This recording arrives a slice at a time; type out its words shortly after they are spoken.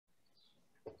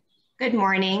Good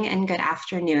morning and good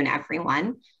afternoon,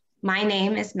 everyone. My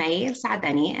name is May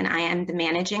Saadani, and I am the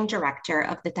Managing Director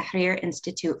of the Tahrir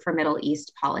Institute for Middle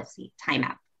East Policy,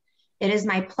 TIMEP. It is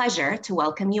my pleasure to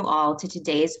welcome you all to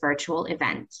today's virtual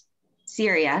event,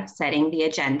 Syria Setting the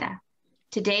Agenda.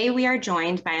 Today, we are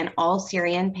joined by an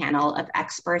all-Syrian panel of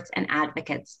experts and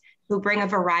advocates who bring a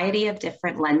variety of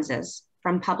different lenses,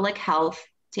 from public health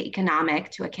to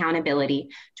economic to accountability,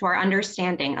 to our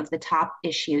understanding of the top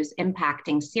issues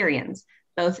impacting Syrians,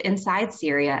 both inside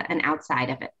Syria and outside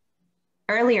of it.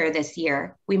 Earlier this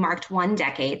year, we marked 1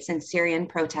 decade since Syrian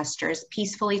protesters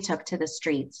peacefully took to the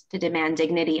streets to demand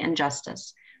dignity and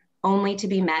justice, only to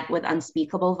be met with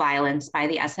unspeakable violence by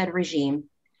the Assad regime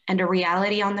and a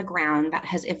reality on the ground that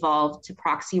has evolved to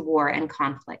proxy war and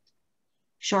conflict.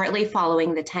 Shortly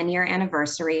following the 10-year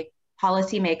anniversary,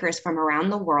 policymakers from around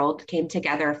the world came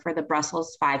together for the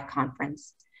Brussels V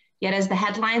conference. Yet as the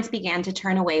headlines began to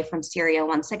turn away from Syria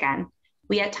once again,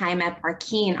 we at TIMEP are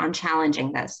keen on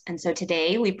challenging this. And so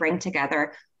today we bring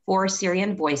together 4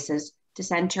 Syrian voices to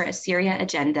center a Syria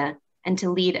agenda and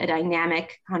to lead a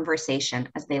dynamic conversation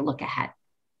as they look ahead.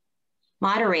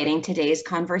 Moderating today's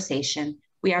conversation,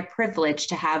 we are privileged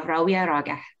to have Rawya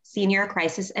Rageh, Senior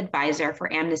Crisis Advisor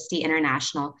for Amnesty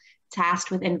International,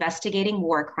 tasked with investigating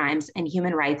war crimes and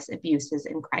human rights abuses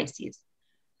in crises.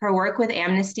 Her work with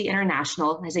Amnesty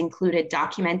International has included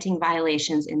documenting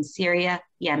violations in Syria,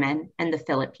 Yemen, and the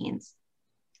Philippines.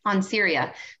 On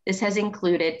Syria, this has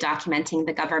included documenting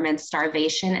the government's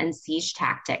starvation and siege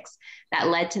tactics that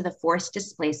led to the forced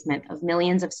displacement of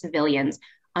millions of civilians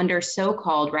under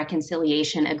so-called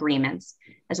reconciliation agreements,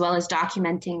 as well as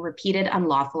documenting repeated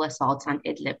unlawful assaults on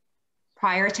Idlib.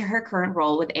 Prior to her current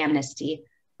role with Amnesty,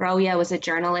 Rawya was a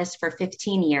journalist for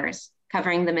 15 years,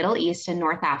 covering the Middle East and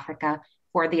North Africa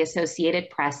for the Associated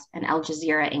Press and Al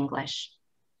Jazeera English.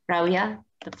 Rawya,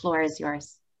 the floor is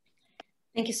yours.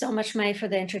 Thank you so much, May, for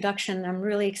the introduction. I'm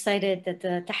really excited that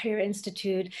the Tahrir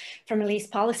Institute for Middle East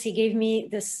Policy gave me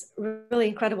this really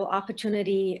incredible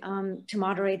opportunity to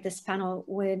moderate this panel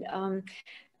with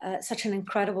such an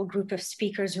incredible group of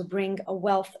speakers who bring a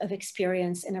wealth of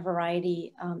experience in a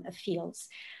variety of fields.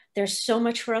 There's so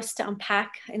much for us to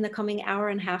unpack in the coming hour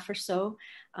and a half or so.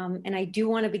 And I do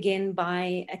want to begin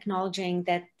by acknowledging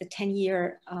that the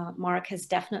 10-year mark has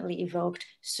definitely evoked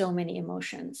so many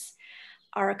emotions.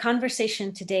 Our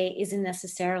conversation today isn't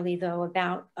necessarily, though,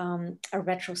 about a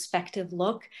retrospective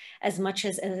look as much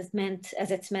as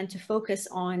it's meant to focus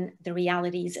on the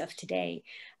realities of today.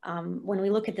 When we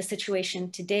look at the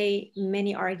situation today,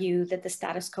 many argue that the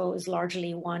status quo is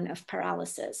largely one of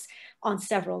paralysis on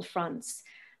several fronts.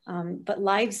 But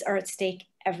lives are at stake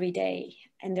every day.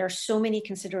 And there are so many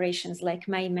considerations, like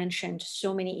May mentioned,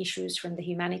 so many issues from the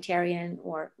humanitarian,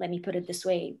 or let me put it this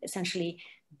way, essentially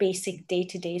basic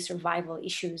day-to-day survival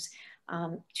issues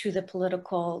to the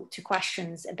political, to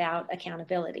questions about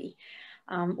accountability.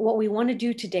 What we want to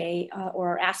do today, or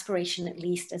our aspiration at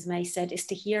least, as May said, is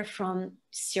to hear from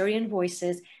Syrian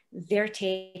voices, their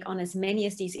take on as many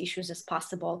of these issues as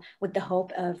possible, with the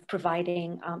hope of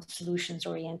providing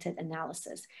solutions-oriented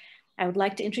analysis. I would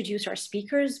like to introduce our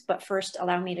speakers, but first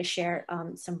allow me to share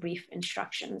some brief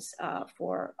instructions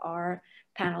for our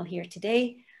panel here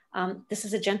today. This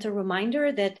is a gentle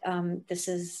reminder that this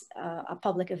is a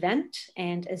public event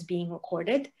and is being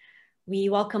recorded. We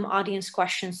welcome audience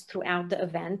questions throughout the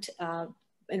event,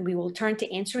 and we will turn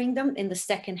to answering them in the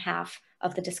second half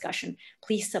of the discussion.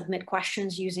 Please submit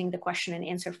questions using the question and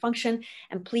answer function,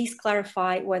 and please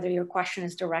clarify whether your question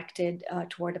is directed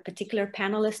toward a particular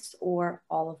panelist or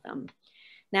all of them.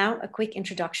 Now, a quick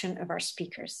introduction of our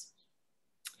speakers.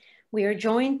 We are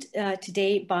joined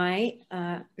today by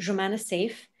Joumana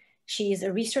Seif. She is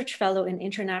a research fellow in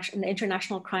the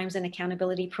International Crimes and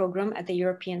Accountability Program at the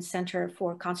European Center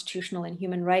for Constitutional and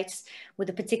Human Rights, with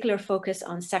a particular focus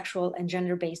on sexual and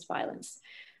gender-based violence.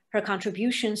 Her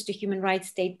contributions to human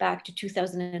rights date back to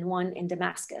 2001 in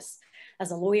Damascus. As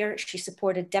a lawyer, she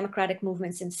supported democratic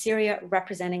movements in Syria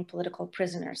representing political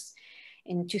prisoners.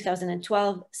 In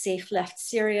 2012, Seif left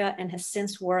Syria and has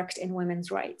since worked in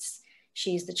women's rights.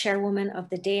 She is the chairwoman of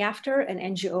The Day After, an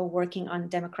NGO working on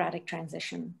democratic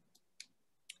transition.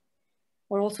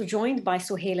 We're also joined by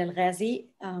Suhail al-Ghazi.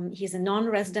 He's a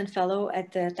non-resident fellow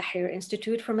at the Tahrir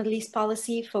Institute for Middle East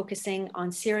Policy, focusing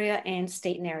on Syria and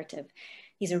state narrative.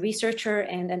 He's a researcher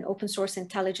and an open source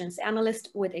intelligence analyst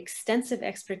with extensive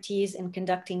expertise in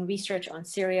conducting research on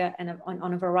Syria and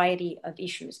on a variety of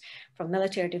issues, from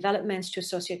military developments to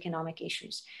socioeconomic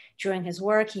issues. During his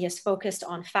work, he has focused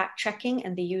on fact-checking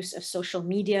and the use of social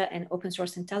media and open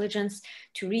source intelligence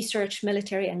to research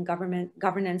military and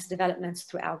governance developments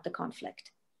throughout the conflict.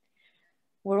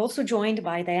 We're also joined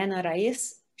by Diana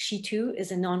Rais. She too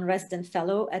is a non-resident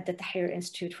fellow at the Tahrir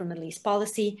Institute for Middle East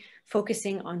Policy,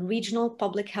 focusing on regional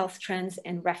public health trends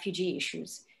and refugee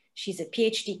issues. She's a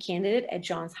PhD candidate at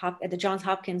the Johns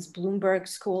Hopkins Bloomberg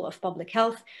School of Public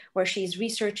Health, where she's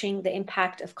researching the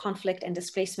impact of conflict and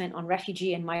displacement on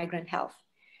refugee and migrant health.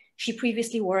 She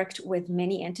previously worked with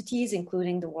many entities,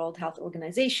 including the World Health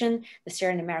Organization, the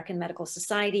Syrian American Medical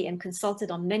Society, and consulted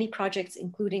on many projects,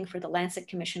 including for the Lancet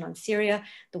Commission on Syria,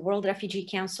 the World Refugee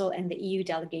Council, and the EU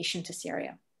delegation to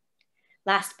Syria.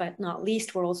 Last but not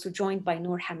least, we're also joined by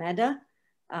Noor Hamadeh.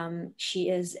 She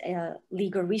is a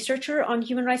legal researcher on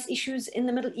human rights issues in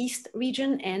the Middle East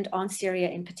region and on Syria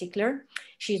in particular.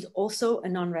 She's also a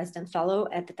non-resident fellow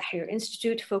at the Tahrir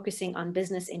Institute, focusing on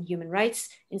business and human rights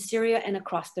in Syria and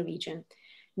across the region.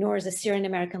 Noor is a Syrian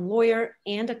American lawyer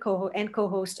and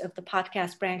co-host of the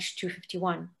podcast Branch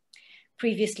 251.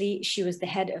 Previously, she was the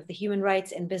head of the Human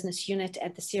Rights and Business Unit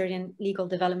at the Syrian Legal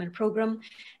Development Program,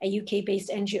 a UK-based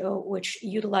NGO which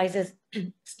utilizes,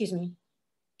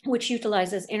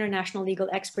 international legal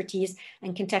expertise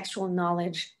and contextual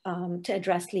knowledge to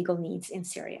address legal needs in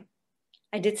Syria.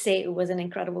 I did say it was an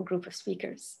incredible group of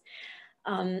speakers.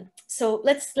 So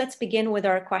let's begin with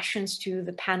our questions to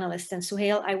the panelists. And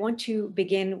Suhail, I want to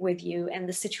begin with you and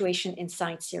the situation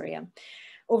inside Syria.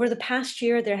 Over the past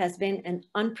year, there has been an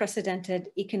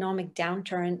unprecedented economic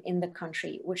downturn in the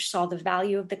country, which saw the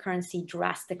value of the currency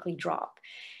drastically drop.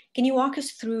 Can you walk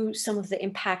us through some of the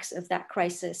impacts of that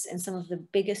crisis and some of the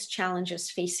biggest challenges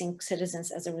facing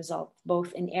citizens as a result,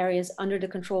 both in areas under the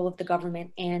control of the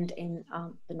government and in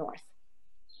the north?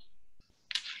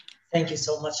 Thank you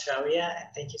so much, Rawya, and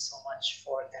thank you so much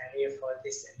for Tahrir for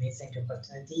this amazing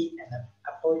opportunity. And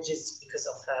apologies because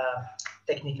of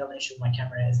technical issue, my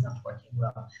camera is not working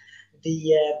well.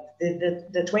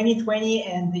 The 2020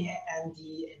 and the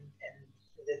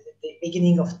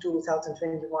beginning of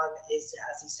 2021 is,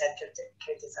 as you said,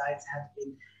 criticized, have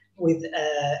been with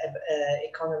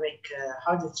economic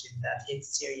hardship that hit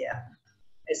Syria,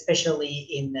 especially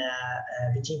in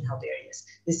regime-held areas.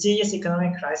 The serious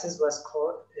economic crisis was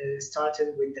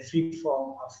started with the free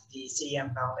fall of the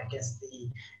Syrian pound against the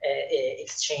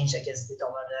exchange against the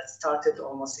dollar that started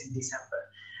almost in December.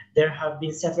 There have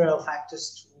been several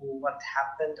factors to what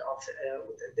happened of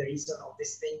the reason of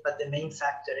this thing, but the main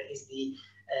factor is the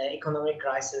economic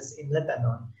crisis in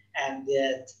Lebanon, and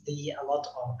a lot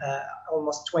of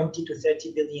almost 20 to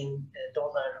 30 billion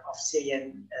dollar of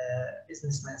Syrian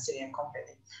businessmen, Syrian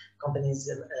companies'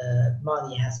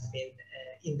 money has been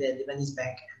in the Lebanese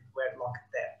bank and were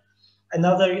locked there.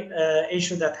 Another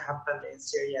issue that happened in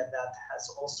Syria that has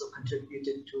also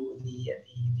contributed to the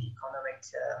economic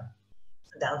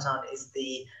downturn is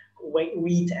the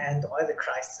wheat and oil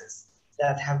crisis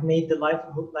that have made the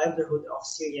livelihood of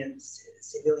Syrian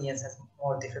civilians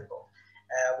more difficult.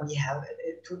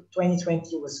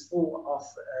 2020 was full of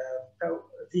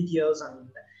videos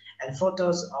and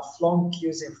photos of long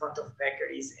queues in front of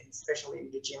bakeries, and especially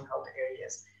in regime-held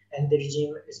areas. And the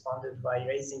regime responded by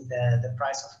raising the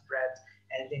price of bread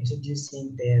and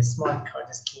introducing the smart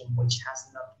card scheme, which has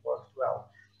not worked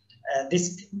well.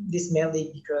 This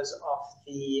mainly because of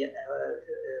the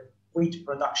wheat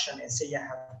production in Syria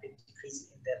have been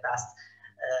decreased in the past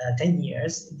 10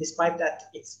 years. Despite that,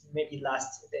 it's maybe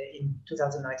in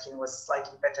 2019 was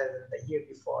slightly better than the year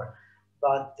before.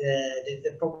 But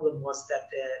the problem was that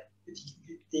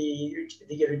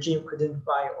the regime couldn't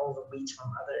buy all the wheat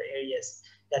from other areas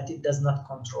that it does not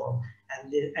control,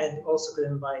 and also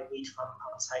couldn't buy wheat from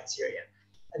outside Syria.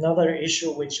 Another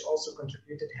issue which also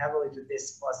contributed heavily to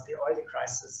this was the oil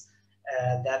crisis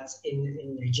that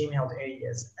in regime-held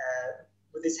areas.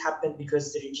 This happened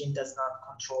because the regime does not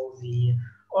control the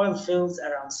oil fields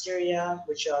around Syria,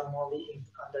 which are more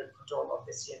under control of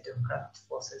the Syrian Democratic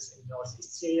Forces in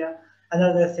northeast Syria.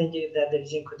 Another thing is that the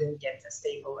regime couldn't get a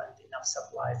stable and enough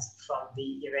supplies from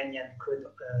the Iranian crude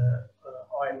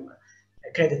oil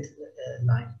credit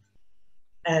line.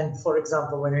 And for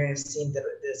example, when we've seen the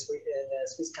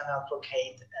Suez Canal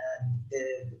blockade,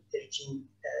 the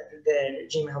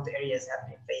regime-held areas have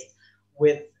been faced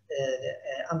with the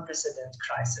unprecedented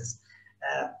crisis.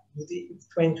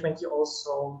 2020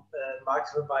 also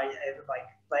marked by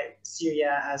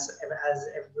Syria as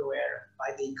everywhere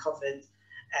by the COVID,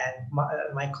 and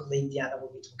my colleague Diana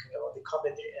will be talking about the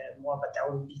COVID more, but I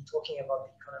will be talking about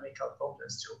the economical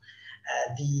problems too.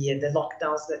 The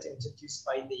lockdowns that introduced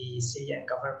by the Syrian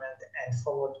government and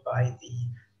followed by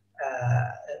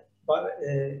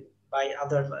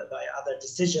other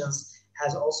decisions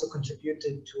has also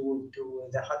contributed to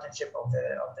the hardship of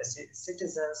the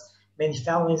citizens. Many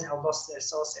families have lost their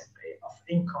source of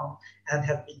income and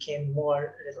have become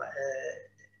more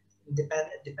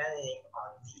depending on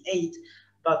the aid.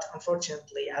 But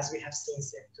unfortunately, as we have seen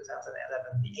since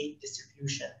 2011, the aid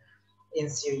distribution in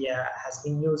Syria has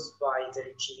been used by the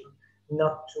regime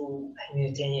not to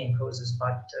humanitarian causes,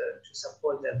 but to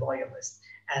support the loyalists.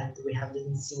 And we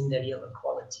haven't seen the real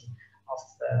equality of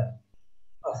the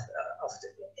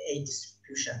aid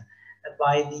distribution.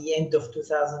 By the end of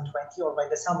 2020, or by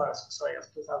the summer, of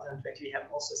 2020, we have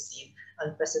also seen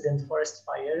unprecedented forest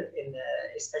fire,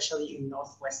 especially in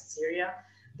northwest Syria.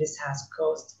 This has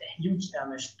caused a huge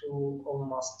damage to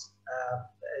almost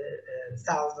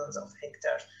thousands of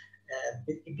hectares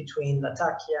between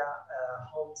Latakia,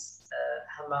 Homs,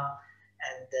 Hama,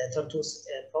 and Tartus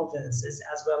provinces,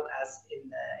 as well as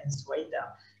in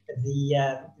Suhail.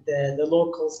 The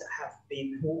locals have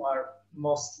been, who are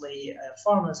mostly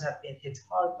farmers, have been hit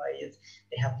hard by it.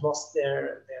 They have lost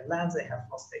their lands, they have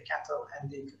lost their cattle,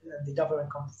 and the government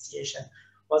compensation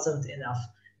wasn't enough.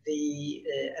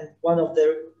 And one of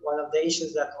the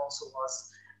issues that also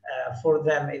was for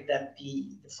them is that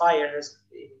the fires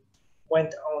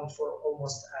went on for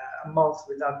almost a month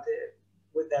without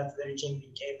the regime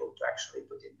being able to actually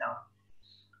put it down.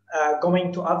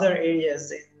 Going to other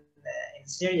areas in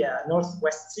Syria,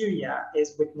 northwest Syria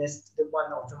is witnessed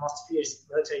one of the most fierce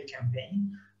military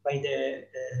campaign by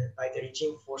the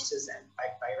regime forces and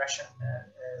by Russian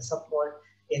support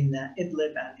in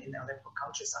Idlib and in Aleppo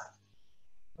countryside.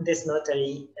 This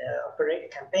military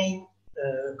campaign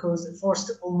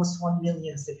forced almost 1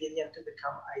 million civilians to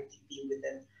become IDP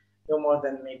within no more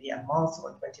than maybe a month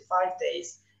or 25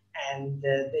 days. And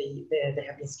they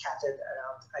have been scattered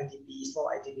around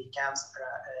small IDP camps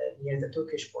near the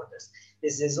Turkish borders.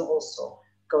 This has also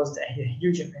caused a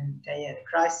huge humanitarian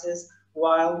crisis,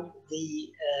 while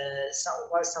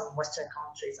some Western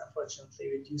countries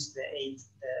unfortunately reduced the aid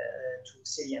to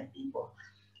Syrian people.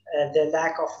 The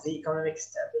lack of the economic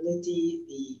stability,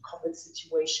 the COVID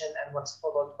situation, and what's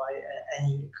followed by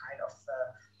any kind of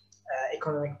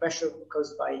economic pressure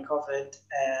caused by COVID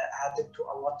added to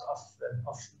a lot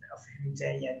of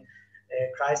humanitarian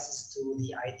crisis to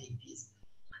the IDPs.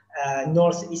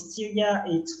 Northeast Syria,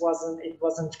 it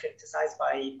wasn't criticized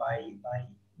by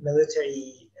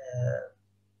military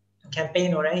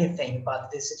campaign or anything, but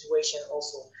the situation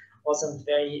also was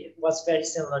very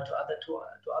similar to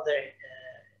other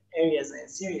areas in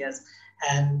Syria.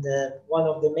 And one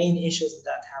of the main issues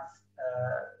that have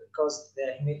caused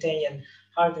the humanitarian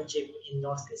hardship in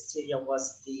northeast Syria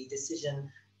was the decision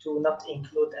to not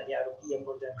include Al Rawya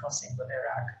border crossing with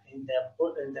Iraq in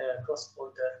the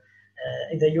cross-border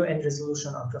in the UN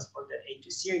resolution on cross-border aid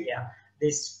to Syria.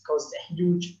 This caused a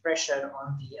huge pressure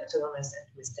on the autonomous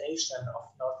administration of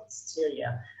northeast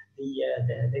Syria,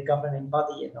 the governing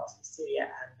body in northeast Syria,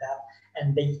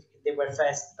 and they were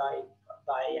faced by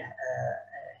a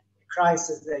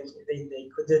crisis that they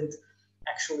couldn't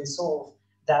actually solve.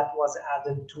 That was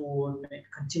added to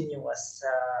continuous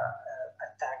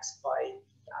attacks by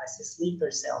ISIS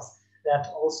sleeper cells that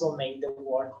also made the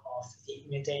work of the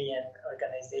humanitarian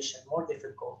organization more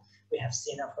difficult. We have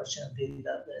seen, unfortunately,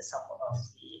 that some of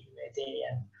the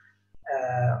humanitarian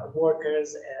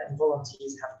workers and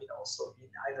volunteers have been also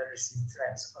either received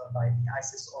threats by the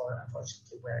ISIS or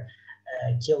unfortunately were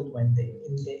killed when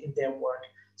in their work.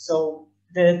 So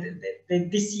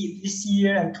this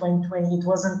year and 2020, it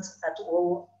wasn't at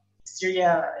all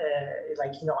Syria, in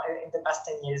the past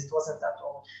 10 years, it wasn't at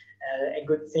all a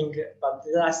good thing, but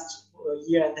the last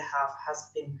year and a half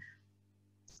has been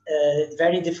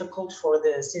very difficult for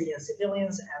the Syrian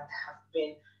civilians and have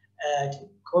been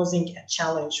causing a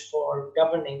challenge for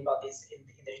governing bodies in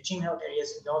the regime-held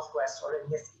areas in northwest or in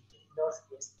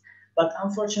northeast. But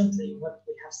unfortunately, what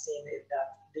we have seen is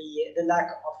that the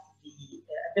lack of the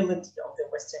ability of the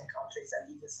Western countries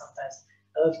and even sometimes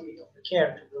a little bit of the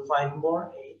care to provide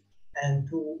more aid and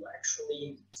to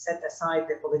actually set aside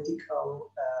the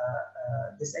political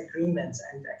disagreements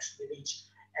and actually reach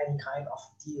any kind of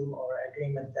deal or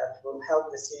agreement that will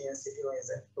help the Syrian civilians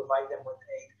and provide them with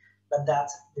aid. But that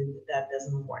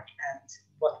doesn't work. And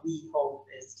what we hope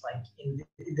is like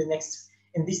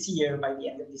in this year, by the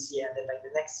end of this year, and then by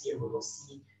the next year, we will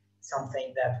see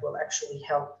something that will actually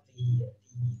help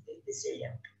the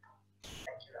Syrian people.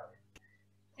 Thank you, Rawya.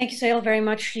 Thank you, Suhail, very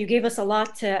much. You gave us a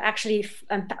lot to actually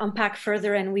unpack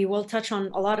further, and we will touch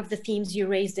on a lot of the themes you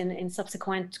raised in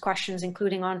subsequent questions,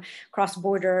 including on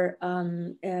cross-border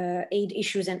aid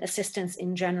issues and assistance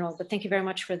in general. But thank you very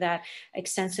much for that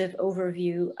extensive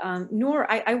overview. Noor,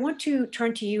 I want to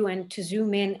turn to you and to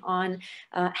zoom in on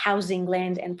housing,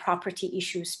 land, and property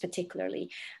issues particularly.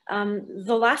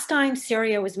 The last time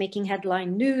Syria was making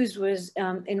headline news was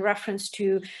in reference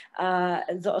to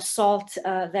the assault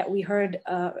that we heard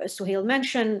Suhail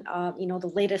mentioned,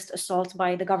 the latest assault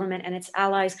by the government and its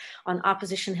allies on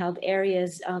opposition-held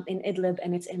areas in Idlib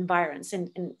and its environs. And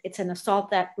it's an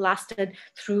assault that lasted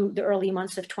through the early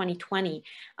months of 2020.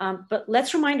 But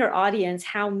let's remind our audience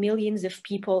how millions of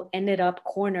people ended up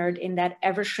cornered in that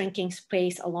ever-shrinking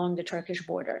space along the Turkish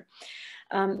border.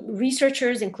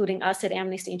 Researchers, including us at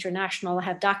Amnesty International,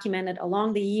 have documented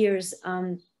along the years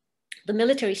the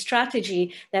military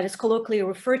strategy that is colloquially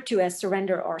referred to as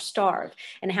surrender or starve,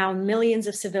 and how millions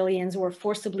of civilians were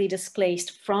forcibly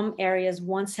displaced from areas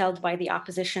once held by the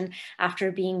opposition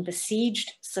after being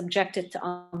besieged, subjected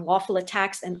to unlawful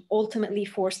attacks, and ultimately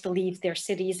forced to leave their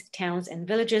cities, towns, and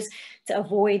villages to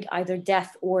avoid either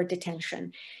death or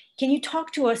detention. Can you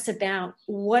talk to us about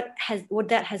what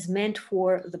that has meant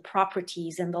for the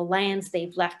properties and the lands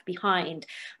they've left behind?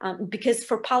 Because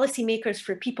for policymakers,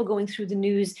 for people going through the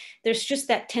news, there's just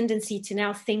that tendency to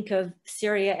now think of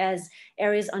Syria as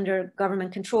areas under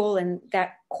government control and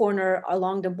that corner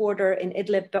along the border in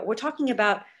Idlib. But we're talking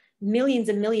about millions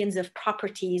and millions of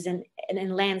properties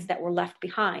and lands that were left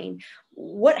behind.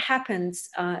 What happens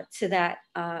to that,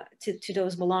 to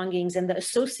those belongings and the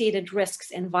associated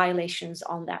risks and violations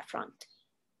on that front?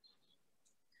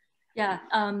 Yeah,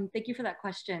 thank you for that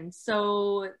question.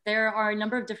 So there are a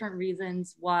number of different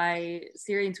reasons why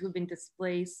Syrians who have been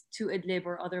displaced to Idlib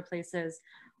or other places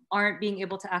aren't being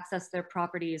able to access their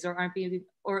properties or aren't being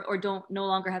or don't no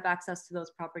longer have access to those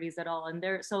properties at all.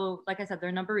 And so like I said, there are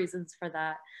a number of reasons for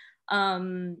that.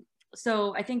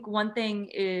 So I think one thing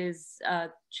is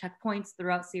checkpoints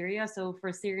throughout Syria. So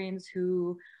for Syrians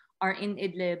who are in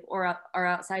Idlib or are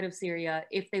outside of Syria,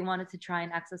 if they wanted to try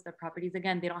and access their properties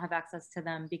again, they don't have access to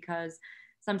them because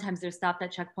sometimes they're stopped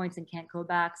at checkpoints and can't go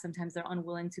back. Sometimes they're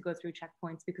unwilling to go through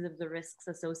checkpoints because of the risks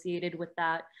associated with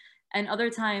that. And other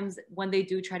times when they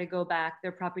do try to go back,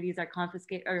 their properties are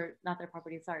confiscated, or not their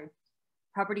properties, sorry.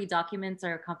 Property documents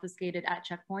are confiscated at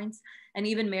checkpoints, and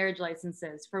even marriage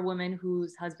licenses for women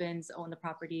whose husbands own the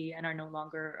property and are no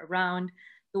longer around.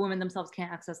 The women themselves can't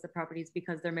access the properties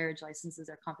because their marriage licenses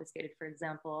are confiscated, for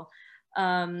example.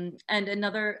 And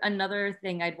another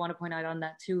thing I'd want to point out on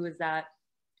that too is that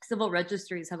civil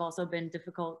registries have also been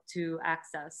difficult to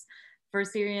access. For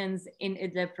Syrians in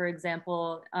Idlib, for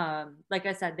example, like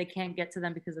I said, they can't get to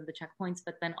them because of the checkpoints,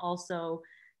 but then also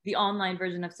the online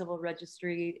version of the civil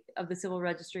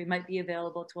registry might be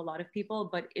available to a lot of people,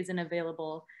 but isn't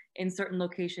available in certain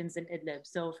locations in Idlib.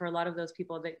 So for a lot of those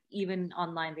people, that even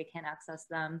online, they can't access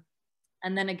them.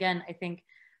 And then again, I think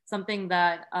something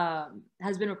that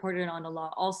has been reported on a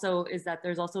lot also is that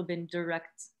there's also been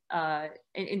direct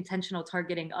intentional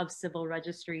targeting of civil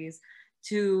registries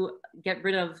to get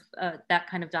rid of that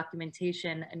kind of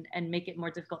documentation and make it more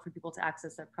difficult for people to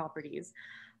access their properties.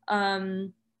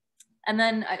 And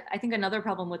then I think another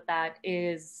problem with that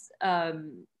is for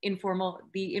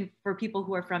people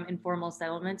who are from informal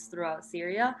settlements throughout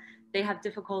Syria, they have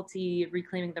difficulty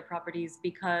reclaiming their properties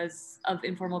because of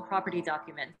informal property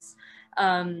documents.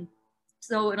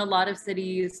 So in a lot of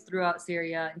cities throughout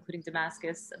Syria, including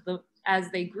Damascus,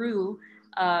 as they grew,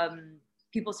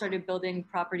 people started building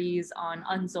properties on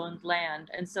unzoned land.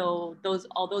 And so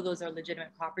although those are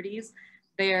legitimate properties,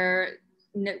 they're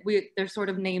sort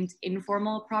of named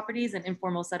informal properties and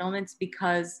informal settlements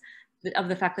because of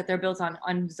the fact that they're built on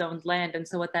unzoned land. And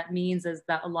so what that means is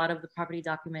that a lot of the property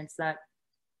documents that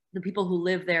the people who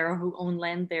live there or who own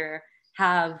land there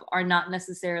have are not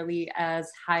necessarily as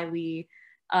highly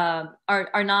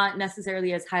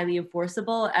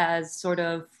enforceable as sort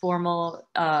of formal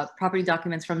property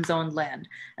documents from zoned land.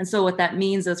 And so what that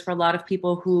means is for a lot of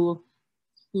people who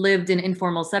lived in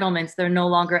informal settlements, they're no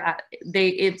longer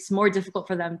it's more difficult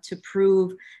for them to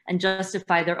prove and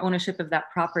justify their ownership of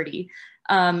that property.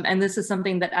 And this is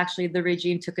something that actually the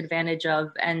regime took advantage of,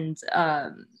 and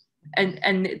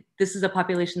this is a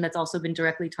population that's also been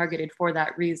directly targeted for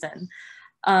that reason.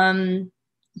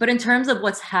 But in terms of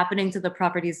what's happening to the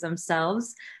properties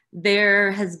themselves, there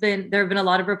have been a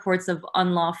lot of reports of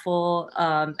unlawful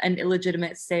and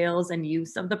illegitimate sales and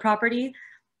use of the property.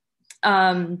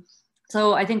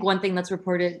 So I think one thing that's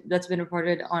been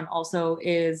reported on also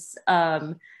is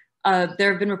there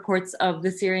have been reports of the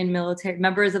Syrian military,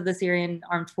 members of the Syrian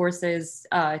armed forces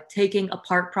taking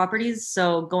apart properties.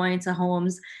 So going into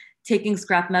homes, taking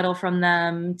scrap metal from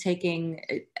them, taking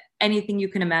anything you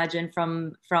can imagine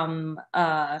from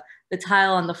the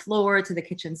tile on the floor to the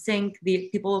kitchen sink. The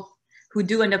people who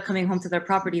do end up coming home to their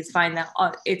properties find that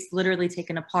it's literally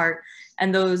taken apart.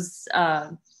 And those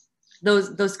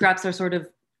scraps are sort of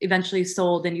eventually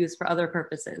sold and used for other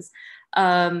purposes.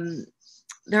 There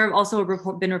there have also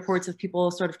been reports of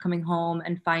people sort of coming home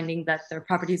and finding that their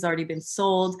property's already been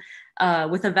sold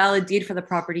with a valid deed for the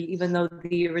property, even though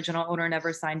the original owner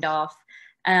never signed off.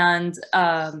 And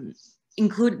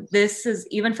this is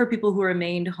even for people who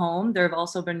remained home. There have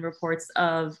also been reports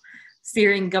of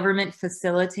Syrian government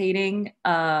facilitating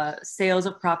sales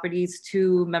of properties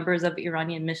to members of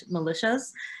Iranian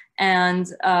militias. And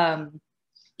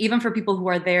even for people who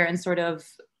are there and sort of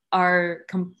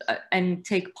and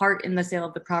take part in the sale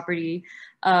of the property,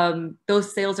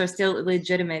 those sales are still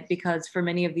illegitimate because for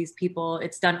many of these people,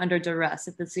 it's done under duress.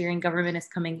 If the Syrian government is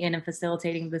coming in and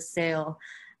facilitating the sale,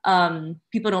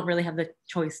 people don't really have the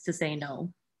choice to say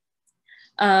no.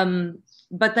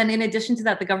 But then in addition to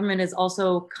that, the government is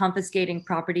also confiscating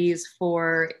properties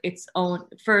for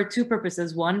two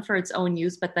purposes. One, for its own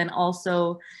use, but then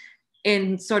also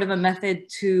in sort of a method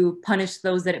to punish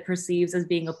those that it perceives as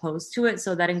being opposed to it.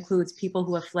 So that includes people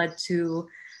who have fled to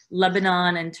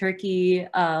Lebanon and Turkey,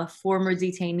 former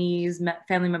detainees,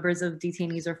 family members of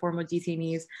detainees or former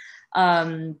detainees,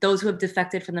 those who have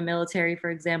defected from the military, for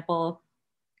example.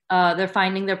 They're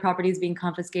finding their properties being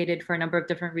confiscated for a number of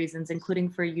different reasons,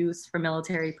 including for use for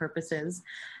military purposes.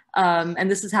 And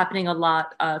this is happening a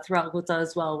lot throughout Ghouta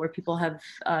as well, where people have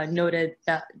noted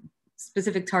that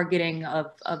specific targeting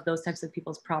of those types of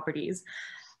people's properties.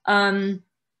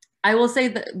 I will say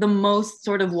that the most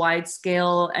sort of wide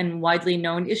scale and widely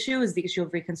known issue is the issue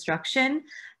of reconstruction.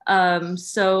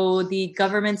 So the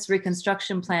government's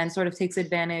reconstruction plan sort of takes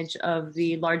advantage of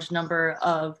the large number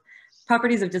of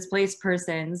properties of displaced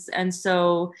persons. And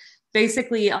so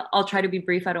basically, I'll try to be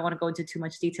brief. I don't want to go into too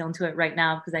much detail into it right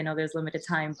now because I know there's limited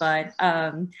time, but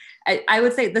I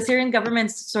would say the Syrian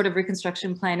government's sort of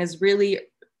reconstruction plan is really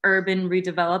urban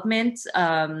redevelopment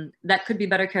that could be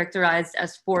better characterized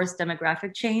as forced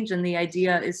demographic change. And the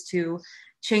idea is to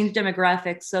change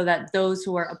demographics so that those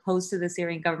who are opposed to the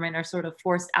Syrian government are sort of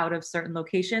forced out of certain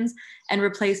locations and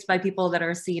replaced by people that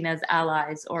are seen as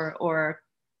allies or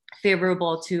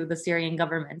favorable to the Syrian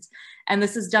government. And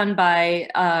this is done by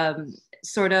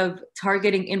sort of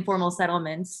targeting informal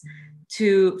settlements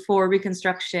for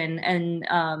reconstruction, and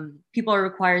people are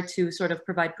required to sort of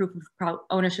provide proof of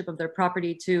ownership of their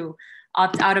property to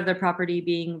opt out of their property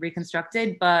being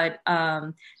reconstructed. But,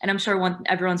 and I'm sure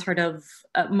everyone's heard of,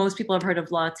 most people have heard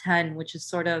of Law 10, which is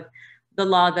sort of the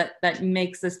law that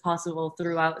makes this possible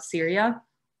throughout Syria.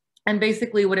 And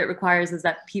basically what it requires is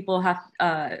that people have,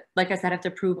 like I said, have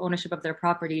to prove ownership of their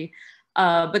property.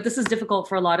 But this is difficult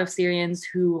for a lot of Syrians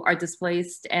who are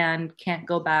displaced and can't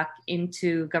go back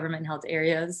into government-held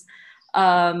areas.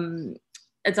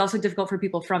 It's also difficult for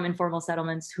people from informal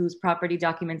settlements whose property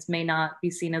documents may not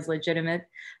be seen as legitimate.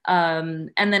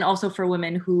 And then also for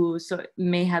women who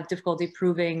may have difficulty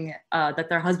proving that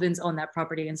their husbands own that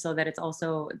property, and so that it's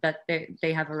also that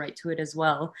they have a right to it as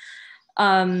well.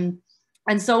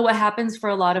 And so what happens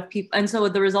for a lot of people, and so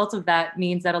the result of that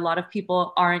means that a lot of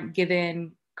people aren't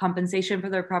given compensation for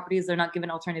their properties, they're not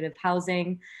given alternative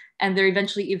housing, and they're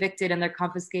eventually evicted, and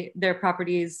their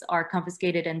properties are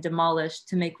confiscated and demolished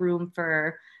to make room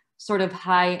for sort of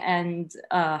high-end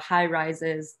high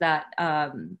rises that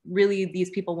really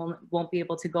these people won't be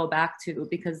able to go back to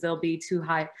because they'll be too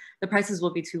high, the prices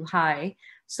will be too high.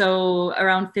 So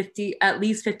around at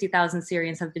least 50,000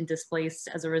 Syrians have been displaced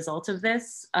as a result of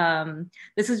this.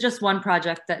 This is just one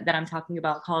project that I'm talking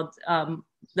about called,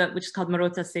 which is called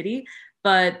Marota City,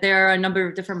 but there are a number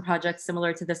of different projects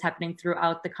similar to this happening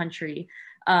throughout the country.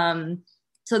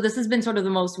 So this has been sort of the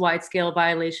most wide-scale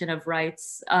violation of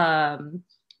rights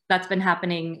that's been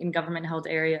happening in government-held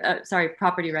area,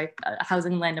 property rights,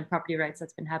 housing, land, and property rights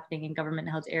that's been happening in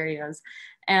government-held areas.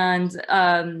 And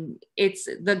it's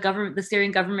the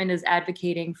Syrian government is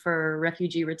advocating for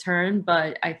refugee return,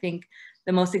 but I think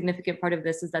the most significant part of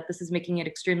this is that this is making it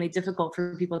extremely difficult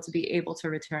for people to be able to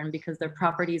return because their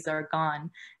properties are gone.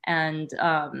 And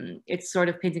it's sort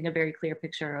of painting a very clear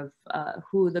picture of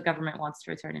who the government wants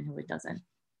to return and who it doesn't.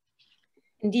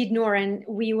 Indeed, Noor, and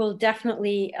we will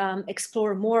definitely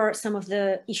explore more some of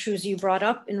the issues you brought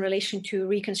up in relation to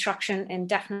reconstruction and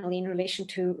definitely in relation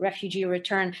to refugee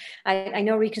return. I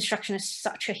know reconstruction is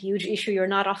such a huge issue. You're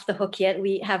not off the hook yet.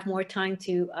 We have more time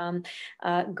to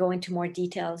go into more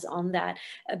details on that.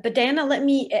 But Diana, let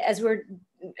me, as we're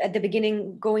at the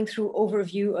beginning going through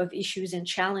overview of issues and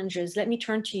challenges, let me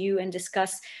turn to you and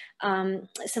discuss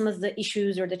some of the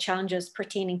issues or the challenges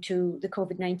pertaining to the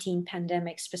COVID-19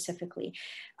 pandemic specifically.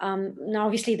 Now,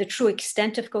 obviously, the true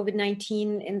extent of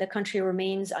COVID-19 in the country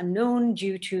remains unknown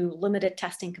due to limited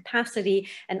testing capacity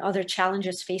and other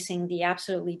challenges facing the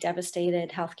absolutely devastated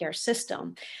healthcare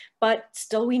system. But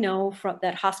still, we know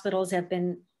that hospitals have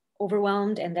been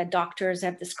overwhelmed and that doctors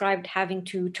have described having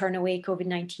to turn away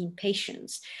COVID-19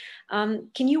 patients.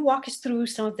 Can you walk us through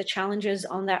some of the challenges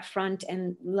on that front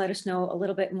and let us know a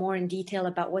little bit more in detail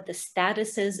about what the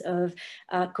status is of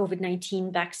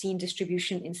COVID-19 vaccine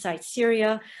distribution inside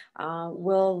Syria?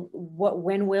 When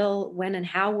and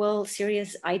how will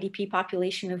Syria's IDP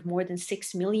population of more than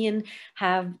 6 million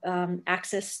have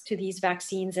access to these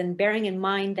vaccines? And bearing in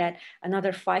mind that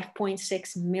another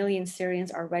 5.6 million Syrians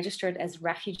are registered as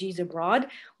refugees abroad,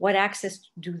 what access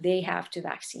do they have to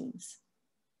vaccines?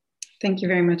 Thank you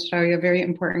very much, Rawya. Very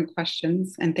important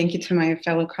questions. And thank you to my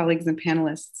fellow colleagues and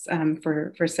panelists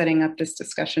for setting up this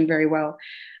discussion very well.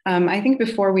 I think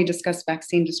before we discuss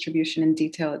vaccine distribution in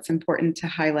detail, it's important to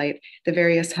highlight the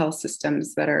various health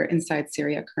systems that are inside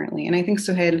Syria currently. And I think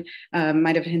Suhail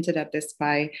might have hinted at this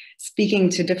by speaking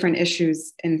to different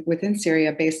issues within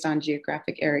Syria based on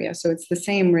geographic area. So it's the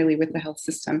same really with the health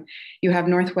system. You have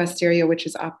Northwest Syria, which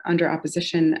is under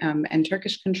opposition and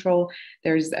Turkish control.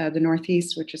 There's the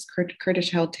Northeast, which is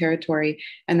Kurdish-held territory.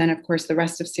 And then, of course, the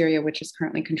rest of Syria, which is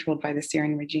currently controlled by the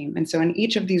Syrian regime. And so in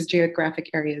each of these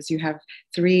geographic areas, you have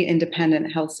 3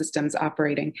 independent health systems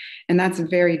operating. And that's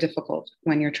very difficult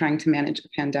when you're trying to manage a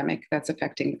pandemic that's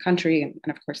affecting the country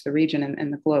and of course, the region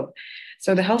and the globe.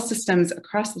 So the health systems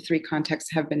across the 3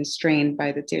 contexts have been strained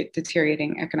by the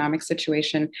deteriorating economic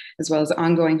situation, as well as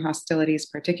ongoing hostilities,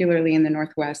 particularly in the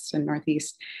Northwest and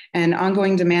Northeast, and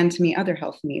ongoing demand to meet other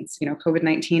health needs. You know,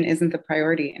 COVID-19 isn't the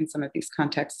priority in some of these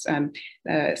contexts,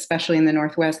 especially in the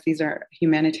Northwest. These are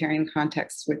humanitarian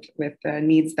contexts with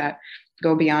needs that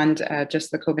go beyond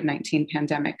just the COVID-19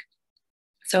 pandemic.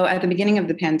 So at the beginning of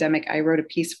the pandemic, I wrote a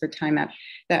piece for TIMEP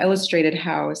that illustrated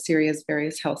how Syria's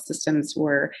various health systems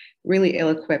were really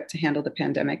ill-equipped to handle the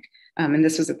pandemic. And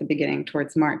this was at the beginning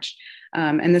towards March.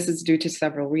 And this is due to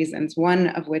several reasons, one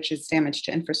of which is damage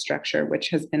to infrastructure, which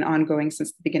has been ongoing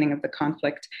since the beginning of the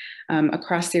conflict.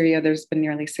 Across Syria, there's been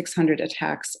nearly 600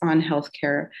 attacks on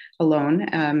healthcare alone.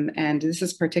 And this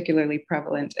is particularly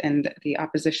prevalent in the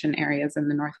opposition areas in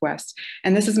the Northwest.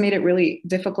 And this has made it really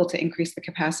difficult to increase the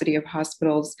capacity of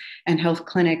hospitals and health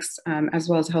clinics, as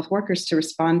well as health workers to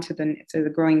respond to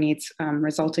the growing needs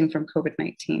resulting from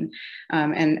COVID-19.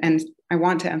 And I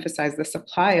want to emphasize the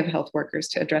supply of health workers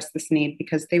to address this need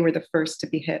because they were the first to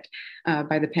be hit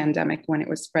by the pandemic when it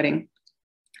was spreading.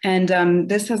 And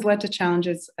this has led to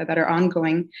challenges that are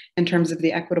ongoing in terms of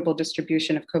the equitable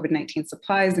distribution of COVID-19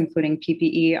 supplies, including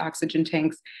PPE, oxygen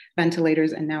tanks,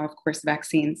 ventilators, and now, of course,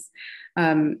 vaccines.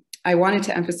 I wanted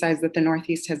to emphasize that the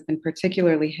Northeast has been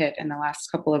particularly hit in the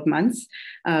last couple of months,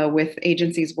 with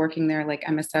agencies working there like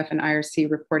MSF and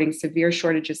IRC reporting severe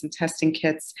shortages in testing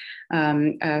kits,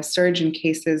 a surge in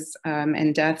cases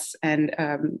and deaths, and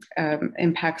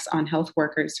impacts on health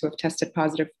workers who have tested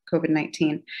positive for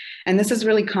COVID-19. And this is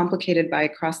really complicated by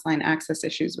cross-line access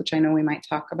issues, which I know we might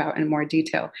talk about in more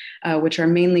detail, which are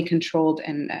mainly controlled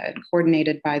and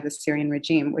coordinated by the Syrian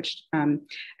regime, which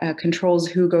controls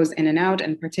who goes in and out,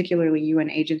 and particularly UN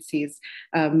agencies'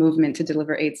 movement to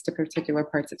deliver aids to particular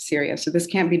parts of Syria. So this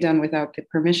can't be done without the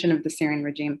permission of the Syrian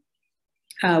regime,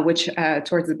 which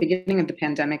towards the beginning of the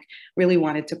pandemic really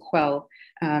wanted to quell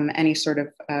any sort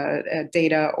of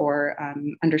data or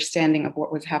understanding of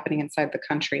what was happening inside the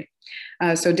country.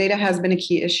 So data has been a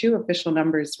key issue. Official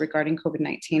numbers regarding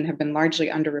COVID-19 have been largely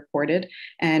underreported,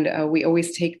 and we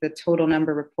always take the total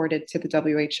number reported to the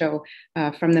WHO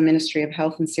from the Ministry of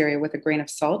Health in Syria with a grain of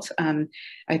salt.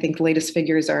 I think the latest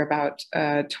figures are about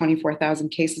 24,000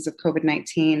 cases of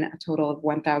COVID-19, a total of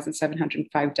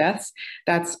 1,705 deaths.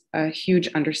 That's a huge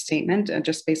understatement,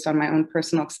 just based on my own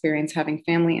personal experience having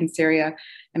family in Syria.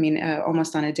 I mean,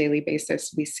 almost on a daily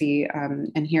basis, we see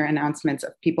and hear announcements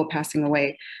of people passing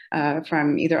away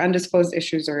from either undisclosed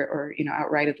issues or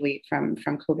outrightly from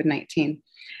COVID-19.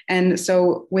 And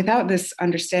so without this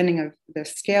understanding of the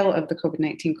scale of the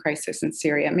COVID-19 crisis in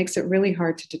Syria, it makes it really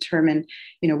hard to determine,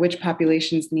 which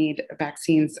populations need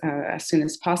vaccines as soon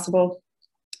as possible.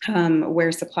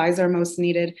 Where supplies are most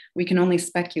needed, we can only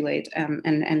speculate,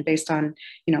 and based on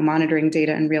monitoring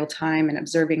data in real time and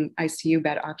observing ICU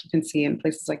bed occupancy in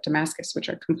places like Damascus, which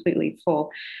are completely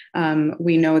full,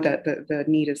 we know that the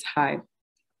need is high.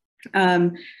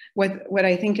 What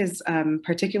I think is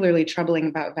particularly troubling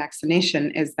about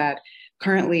vaccination is that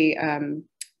currently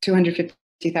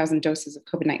 250,000 doses of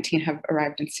COVID-19 have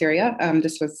arrived in Syria.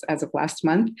 This was as of last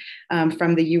month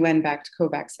from the UN-backed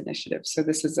COVAX initiative. So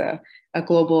this is a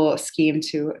global scheme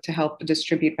to help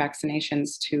distribute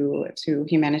vaccinations to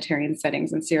humanitarian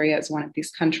settings, and Syria is one of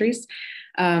these countries.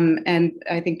 And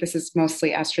I think this is mostly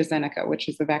AstraZeneca, which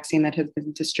is the vaccine that has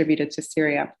been distributed to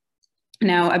Syria.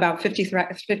 Now, about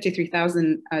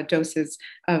 53,000 doses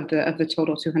of the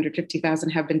total 250,000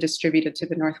 have been distributed to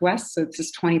the Northwest. So this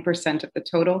is 20% of the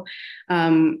total,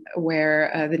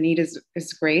 where the need is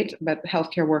great, but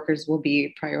healthcare workers will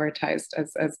be prioritized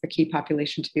as the key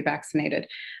population to be vaccinated.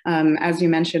 As you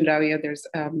mentioned, Rawya, there's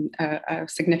a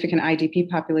significant IDP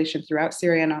population throughout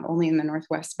Syria, not only in the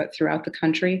Northwest, but throughout the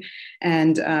country.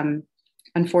 And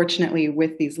unfortunately,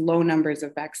 with these low numbers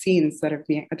of vaccines that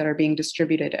are being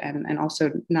distributed, and also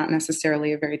not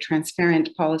necessarily a very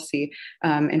transparent policy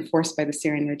enforced by the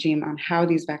Syrian regime on how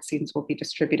these vaccines will be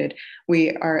distributed,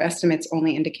 our estimates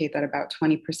only indicate that about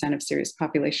 20% of Syria's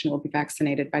population will be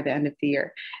vaccinated by the end of the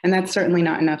year. And that's certainly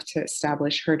not enough to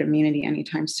establish herd immunity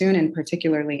anytime soon, and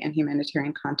particularly in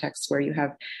humanitarian contexts where you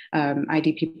have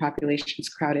IDP populations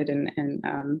crowded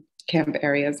in camp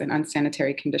areas and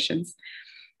unsanitary conditions.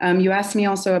 You asked me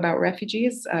also about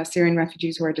refugees, Syrian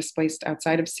refugees who are displaced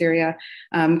outside of Syria.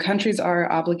 Countries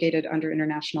are obligated under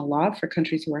international law for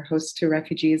countries who are hosts to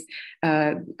refugees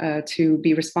to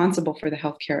be responsible for the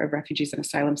healthcare of refugees and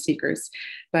asylum seekers.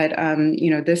 But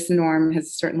this norm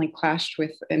has certainly clashed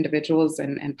with individuals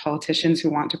and politicians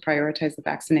who want to prioritize the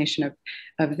vaccination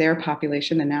of their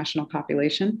population, the national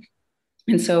population.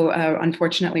 And so,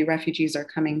 unfortunately, refugees are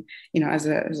coming, as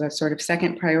a sort of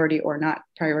second priority or not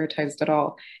prioritized at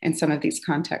all in some of these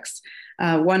contexts.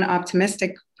 One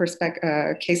optimistic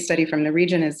case study from the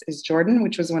region is Jordan,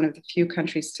 which was one of the few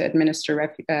countries to administer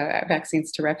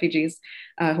vaccines to refugees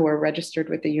who are registered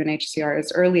with the UNHCR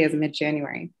as early as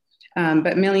mid-January.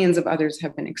 But millions of others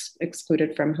have been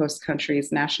excluded from host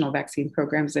countries' national vaccine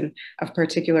programs. And of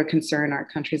particular concern are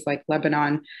countries like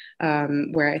Lebanon,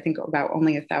 where I think about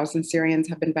only 1,000 Syrians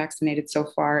have been vaccinated so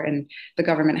far. And the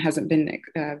government hasn't been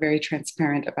very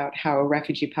transparent about how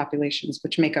refugee populations,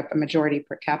 which make up a majority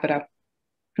per capita,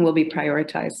 will be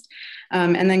prioritized.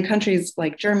 And then countries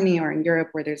like Germany or in Europe,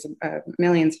 where there's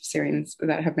millions of Syrians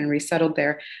that have been resettled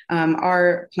there,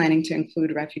 are planning to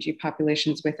include refugee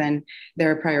populations within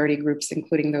their priority groups,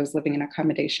 including those living in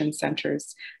accommodation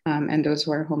centers and those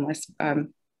who are homeless.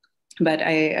 But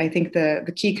I think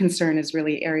the key concern is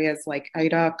really areas like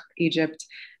Iraq, Egypt,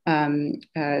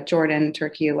 Jordan,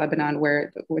 Turkey, Lebanon,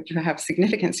 which have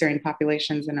significant Syrian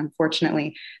populations, and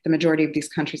unfortunately, the majority of these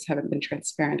countries haven't been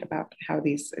transparent about how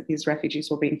these refugees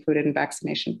will be included in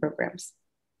vaccination programs.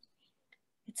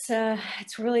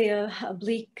 It's really a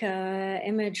bleak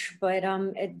image, but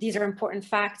these are important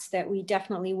facts that we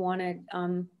definitely wanted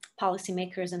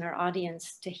policymakers in our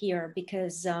audience to hear,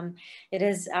 because it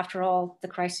is, after all, the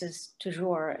crisis du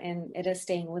jour, and it is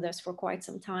staying with us for quite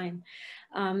some time.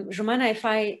 Joumana, if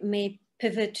I may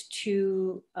pivot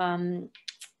to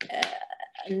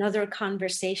another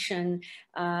conversation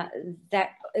that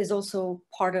is also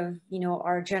part of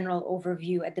our general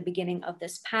overview at the beginning of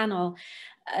this panel,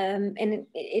 and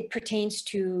it pertains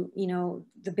to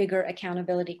the bigger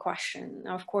accountability question.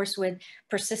 Now, of course, with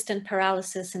persistent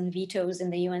paralysis and vetoes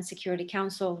in the UN Security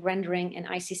Council rendering an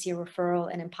ICC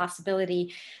referral an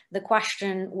impossibility, the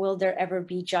question, will there ever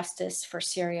be justice for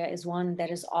Syria, is one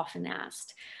that is often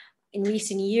asked. In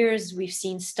recent years, we've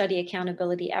seen study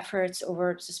accountability efforts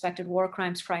over suspected war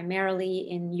crimes primarily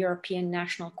in European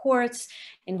national courts,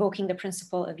 invoking the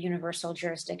principle of universal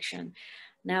jurisdiction.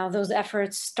 Now, those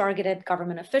efforts targeted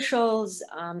government officials,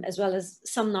 as well as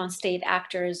some non-state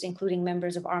actors, including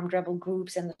members of armed rebel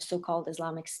groups and the so-called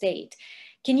Islamic State.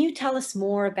 Can you tell us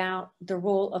more about the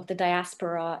role of the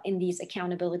diaspora in these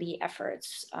accountability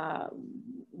efforts,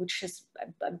 which is,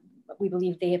 we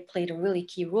believe they have played a really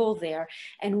key role there,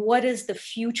 and what is the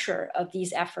future of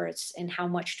these efforts and how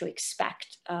much to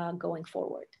expect going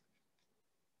forward?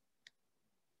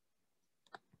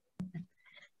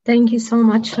 Thank you so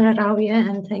much, Rawya,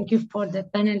 and thank you for the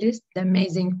panelists, the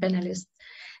amazing panelists.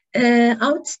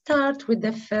 I would start with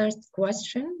the first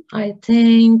question. I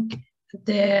think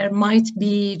there might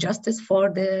be justice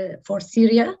for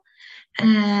Syria,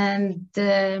 and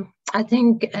I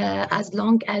think as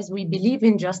long as we believe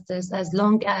in justice, as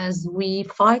long as we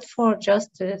fight for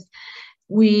justice,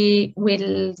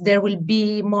 there will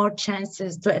be more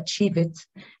chances to achieve it.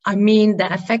 I mean, the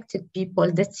affected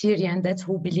people, the Syrian, that's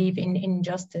who believe in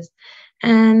justice.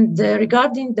 And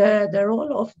regarding the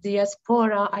role of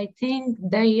diaspora, I think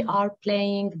they are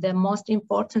playing the most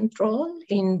important role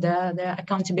in the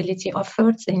accountability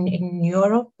efforts in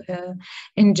Europe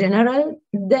in general.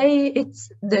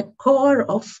 It's the core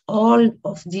of all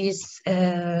of these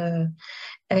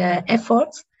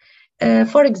efforts.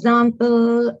 For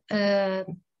example,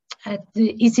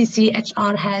 the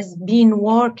ECCHR has been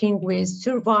working with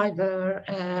survivor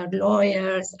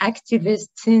lawyers, activists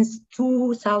since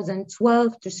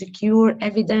 2012 to secure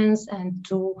evidence and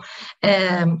to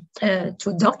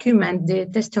document the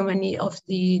testimony of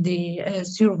the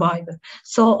survivor.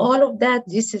 So all of that,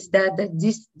 this is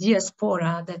this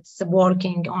diaspora that's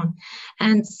working on.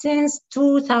 And since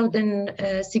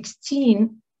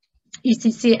 2016,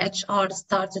 ECCHR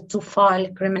started to file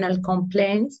criminal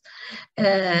complaints,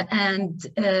 and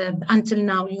until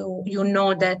now, you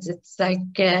know that it's like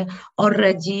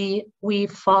already we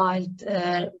filed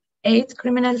 8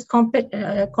 criminal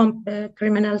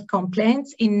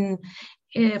complaints, in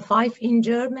 5 in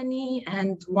Germany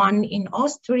and 1 in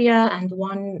Austria and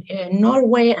 1 in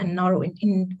Norway and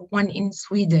 1 in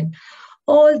Sweden.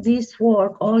 All this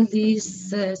work, all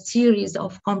these series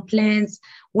of complaints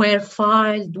were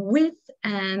filed with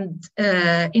and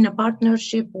in a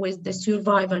partnership with the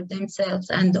survivor themselves,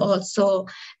 and also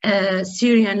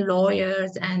Syrian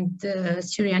lawyers and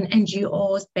Syrian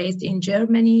NGOs based in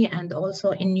Germany and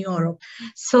also in Europe.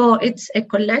 So it's a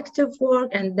collective work,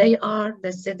 and they are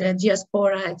the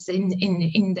diaspora. It's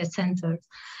in the centers,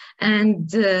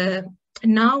 and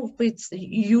now it's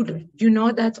you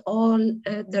know that all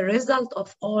the result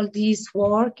of all this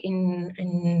work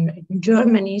in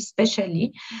Germany,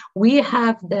 especially, we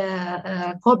have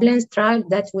the Koblenz trial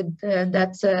that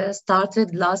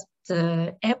started last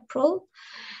April,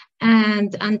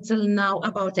 and until now,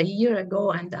 about a year ago,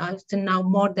 and until now,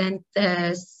 more than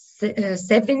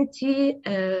 70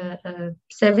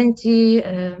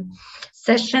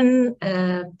 sessions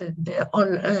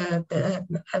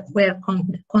were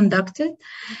conducted,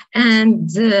 and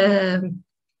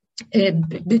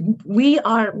we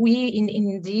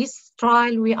in this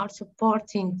trial we are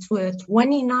supporting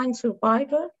 29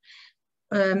 survivors,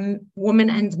 women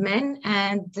and men,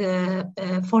 and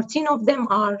 14 of them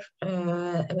are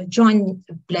joint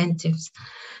plaintiffs.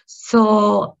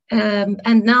 So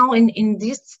and now in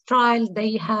this trial,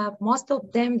 they have most of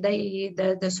them.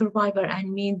 The survivor, I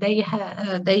mean, they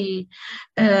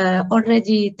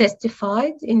already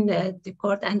testified in the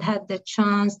court and had the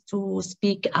chance to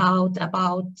speak out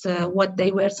about what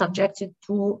they were subjected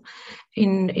to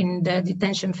in the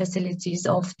detention facilities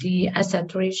of the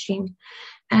Assad regime.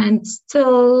 And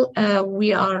still,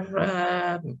 we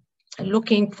are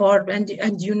looking for,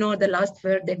 and you know, the last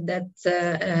verdict that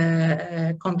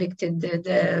convicted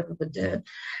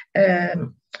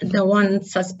the one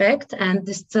suspect, and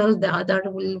still the other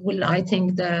will I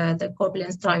think the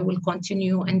Koblenz trial will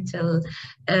continue until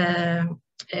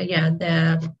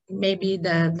maybe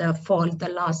the fall,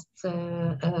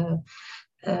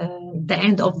 the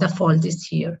end of the fall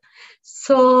this year.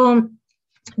 So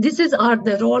this is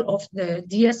the role of the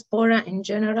diaspora in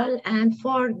general, and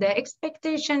for the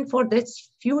expectation for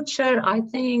this future, I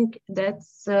think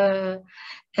that's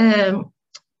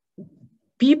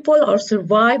people or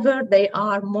survivors, they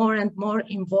are more and more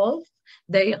involved.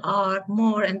 They are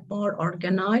more and more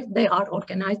organized. They are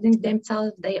organizing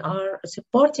themselves. They are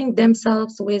supporting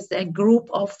themselves with a group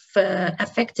of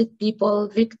affected people,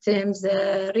 victims,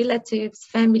 relatives,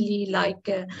 family, like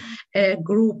a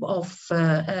group of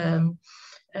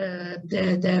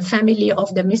the family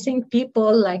of the missing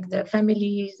people, like the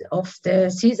families of the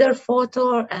Caesar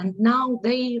photo, and now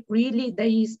they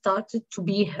started to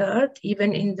be heard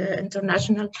even in the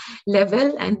international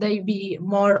level, and they be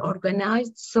more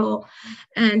organized. So,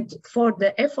 and for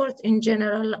the effort in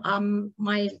general,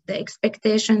 the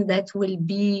expectation that will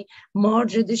be more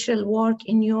judicial work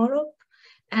in Europe,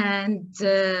 and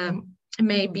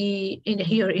maybe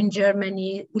here in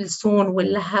Germany would start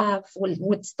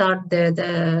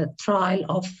the trial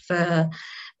of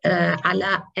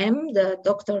Ala M, the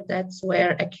doctor that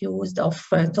were accused of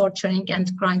torturing and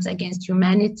crimes against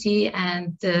humanity,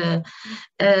 and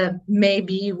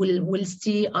maybe we'll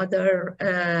see other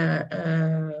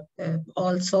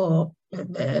also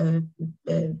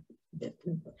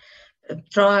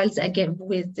trials again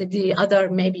with the other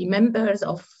maybe members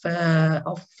of the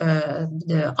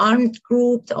armed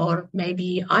groups, or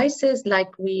maybe ISIS,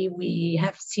 like we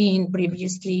have seen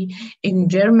previously in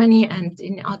Germany and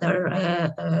in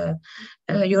other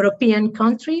European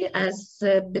country, as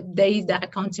the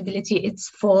accountability it's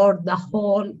for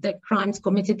the crimes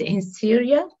committed in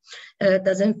Syria.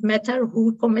 Doesn't matter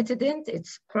who committed it,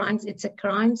 it's a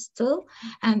crime still,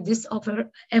 and this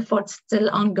effort still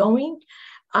ongoing.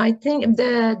 I think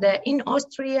in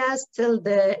Austria still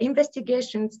the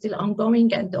investigation is still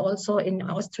ongoing, and also in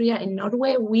Austria, in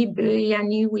Norway,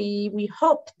 we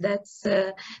hope that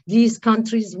these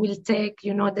countries will take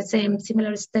the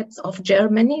similar steps of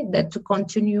Germany, that to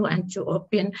continue and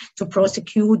to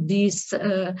prosecute these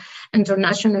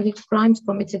international crimes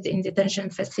committed in detention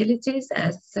facilities,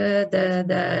 as the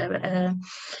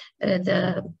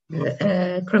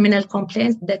criminal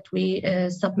complaints that we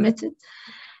submitted.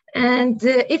 And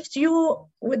if you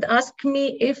would ask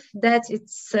me if that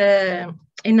it's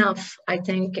enough, I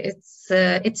think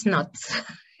it's not.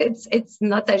 It's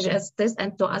not a justice.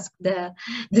 And to ask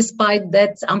despite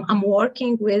that, I'm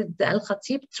working with the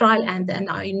al-Khatib trial, and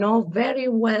I know very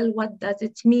well what does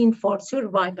it mean for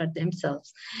survivors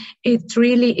themselves. It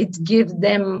gives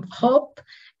them hope,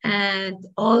 and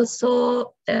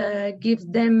also gives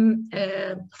them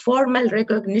formal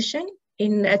recognition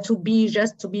to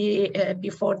be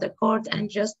before the court and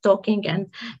just talking and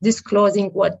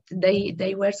disclosing what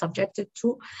they were subjected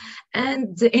to.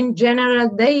 And in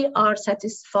general, they are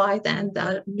satisfied, and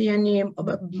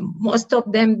most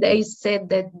of them, they said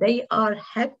that they are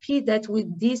happy that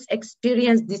with this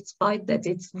experience, despite that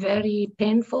it's very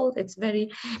painful, it's very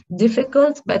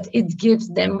difficult, but it gives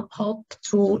them hope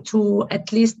to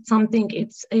at least something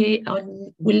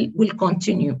will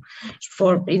continue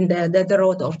in the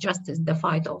road of justice, the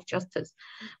fight of justice.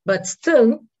 But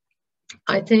still,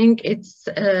 I think it's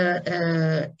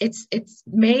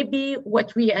maybe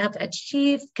what we have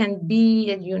achieved can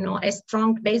be a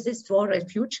strong basis for a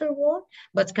future war,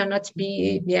 but cannot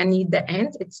be the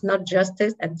end. It's not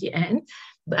justice at the end.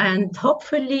 And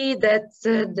hopefully that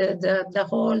the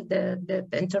whole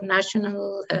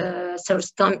international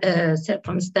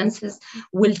circumstances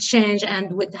will change, and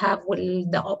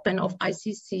the open of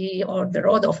ICC, or the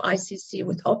road of ICC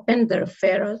would open the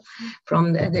referral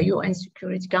from the UN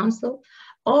Security Council,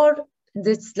 or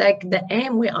this like the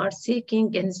aim we are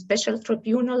seeking in special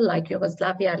tribunal like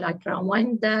Yugoslavia, like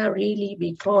Rwanda, really,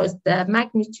 because the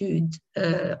magnitude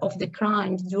of the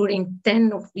crimes during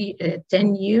 10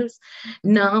 years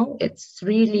now, it's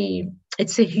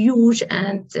a huge,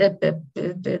 and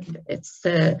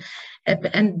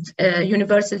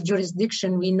universal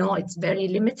jurisdiction. We know it's very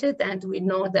limited, and we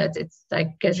know that it's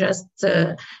like just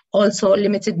also a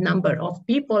limited number of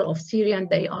people of Syrian.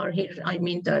 They are here. I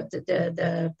mean,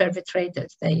 the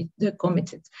perpetrators, they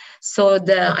committed. So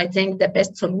I think the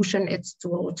best solution is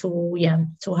to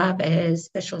have a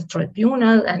special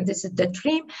tribunal, and this is the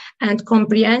dream, and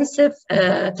comprehensive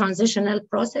transitional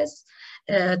process.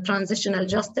 Transitional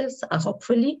justice,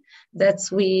 hopefully, that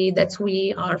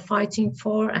we are fighting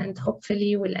for, and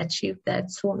hopefully we'll achieve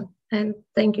that soon. And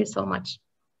thank you so much.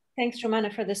 Thanks,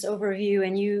 Joumana, for this overview.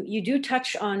 And you do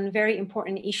touch on very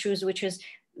important issues, which is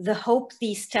the hope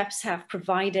these steps have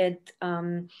provided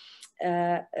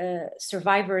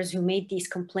survivors who made these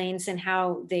complaints, and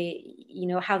how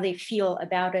they feel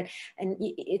about it. And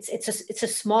it's a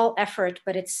small effort,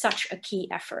 but it's such a key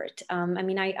effort. I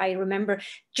mean, I remember,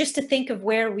 just to think of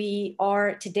where we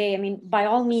are today. I mean, by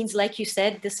all means, like you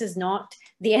said, this is not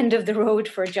the end of the road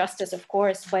for justice, of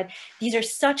course, but these are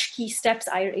such key steps.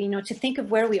 To think of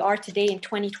where we are today in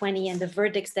 2020, and the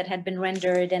verdicts that had been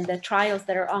rendered, and the trials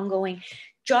that are ongoing.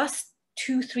 Just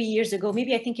 2-3 years ago,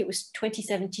 maybe I think it was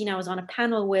 2017, I was on a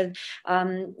panel with,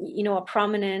 a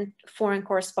prominent foreign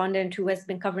correspondent who has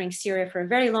been covering Syria for a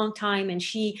very long time. And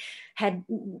she had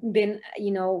been,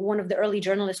 one of the early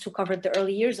journalists who covered the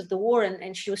early years of the war.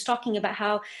 And she was talking about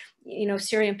how,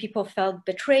 Syrian people felt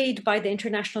betrayed by the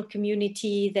international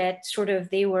community, that sort of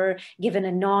they were given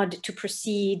a nod to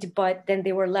proceed, but then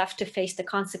they were left to face the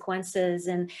consequences,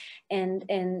 and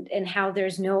how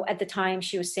there's no, at the time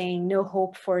she was saying, no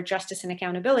hope for justice and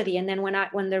accountability. And then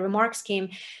when the remarks came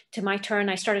to my turn,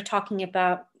 I started talking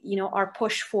about our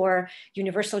push for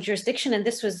universal jurisdiction. And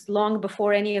this was long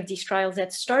before any of these trials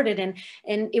had started. And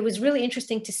it was really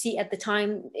interesting to see at the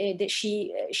time that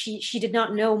she did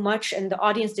not know much, and the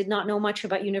audience did not know much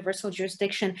about universal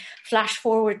jurisdiction. Flash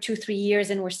forward 2-3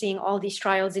 years, and we're seeing all these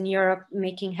trials in Europe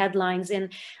making headlines.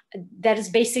 And that is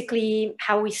basically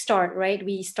how we start, right?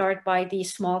 We start by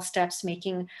these small steps,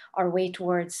 making our way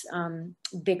towards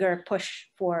bigger push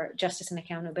for justice and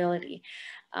accountability.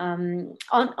 On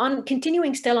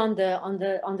continuing still on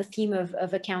the theme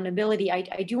of accountability,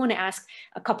 I do want to ask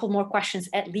a couple more questions,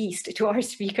 at least, to our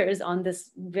speakers on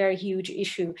this very huge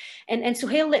issue. And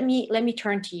Suhail, let me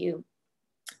turn to you.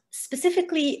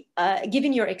 Specifically,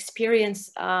 given your experience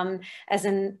as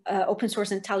an open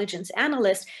source intelligence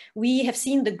analyst, we have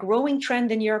seen the growing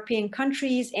trend in European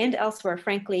countries and elsewhere,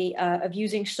 frankly, of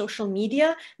using social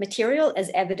media material as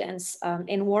evidence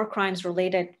in war crimes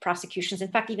related prosecutions. In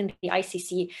fact, even the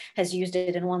ICC has used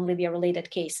it in one Libya related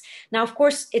case. Now, of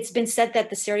course, it's been said that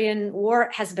the Syrian war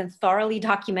has been thoroughly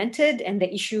documented, and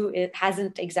the issue, it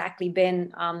hasn't exactly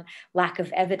been lack of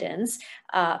evidence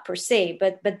per se.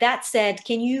 But that said,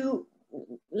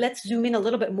 let's zoom in a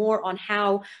little bit more on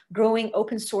how growing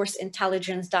open source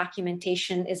intelligence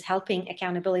documentation is helping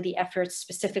accountability efforts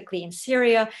specifically in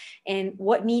Syria, and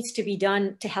what needs to be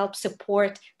done to help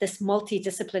support this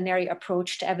multidisciplinary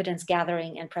approach to evidence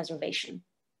gathering and preservation.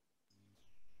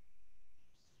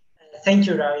 Thank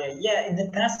you, Rawya. Yeah, in the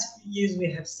past few years,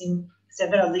 we have seen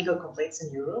several legal complaints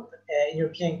in Europe,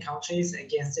 European countries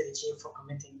against the regime for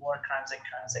committing war crimes and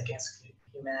crimes against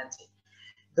humanity.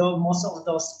 Though most of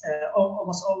those,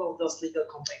 almost all of those legal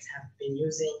complaints have been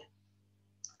using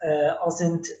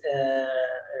OSINT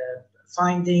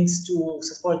findings to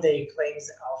support their claims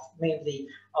of mainly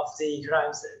of the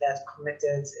crimes that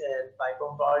committed by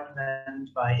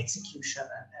bombardment, by execution,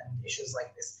 and issues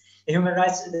like this.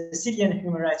 The Syrian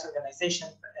human rights organization,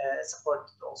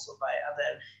 supported also by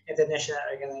other international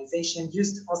organizations,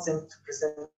 used OSINT to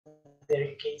present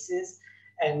their cases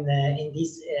and in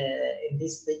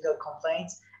these legal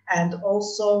complaints. And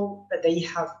also they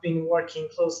have been working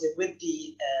closely with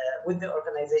the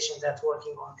organizations that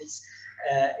working on these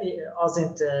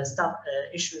OSINT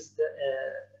issues,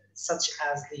 such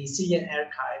as the Syrian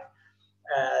archive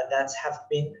that have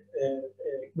been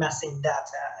massing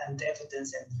data and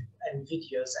evidence and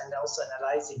videos, and also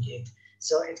analyzing it,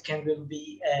 so it can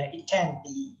be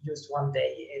used one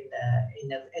day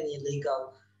in any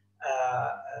legal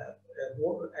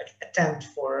attempt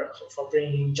for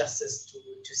bringing justice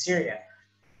to Syria.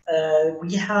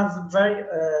 We have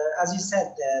as you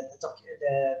said,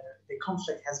 the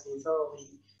conflict has been thoroughly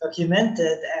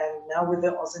documented, and now with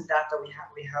the OSINT data,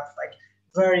 we have like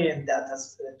variant data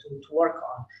to work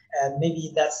on. And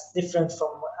maybe that's different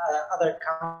from other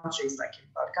countries like in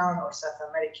Balkan or South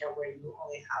America, where you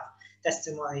only have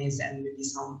testimonies and maybe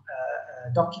some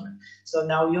document. So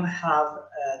now you have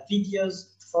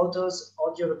videos, photos,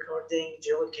 audio recording,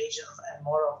 geolocations, and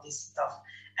more of this stuff.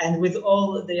 And with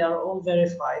they are all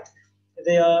verified.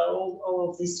 They are all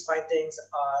of these findings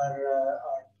are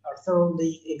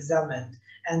thoroughly examined,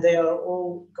 and they are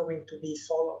all going to be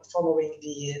following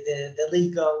the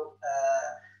legal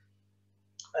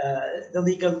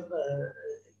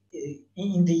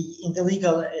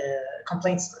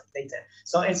complaints data.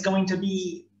 So it's going to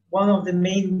be one of the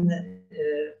main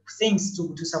things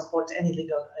to support any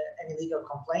legal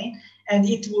complaint, and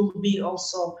it will be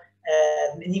also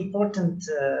an important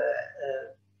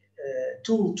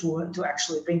tool to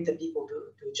actually bring the people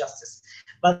to justice.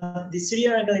 But the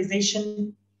Syrian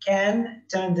organization can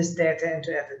turn this data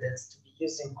into evidence to be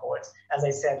used in court, as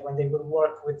I said, when they will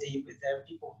work with the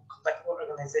people who collect, or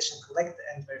organization collect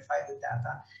and verify the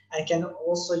data, and can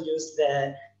also use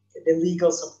the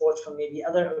legal support from maybe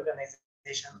other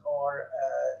organizations or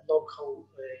local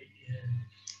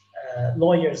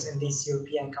lawyers in these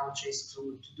European countries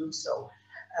to do so.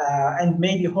 And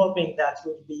maybe hoping that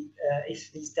would be,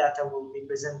 if these data will be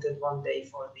presented one day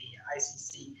for the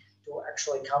ICC to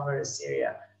actually cover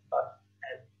Syria, but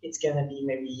it's going to be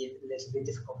maybe a little bit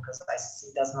difficult because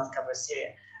ICC does not cover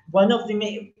Syria. One of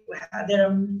the there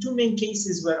are two main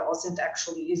cases where OSINT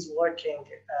actually is working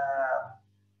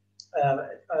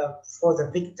for the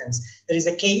victims. There is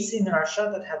a case in Russia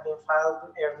that had been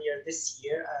filed earlier this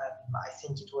year. I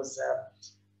think it was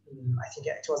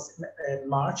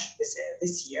March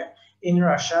this year in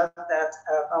Russia, that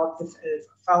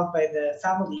filed by the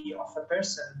family of a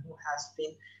person who has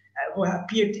been who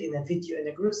appeared in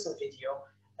a gruesome video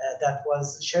that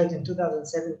was shared in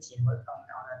 2017 on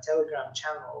a Telegram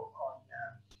channel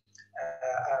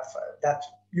that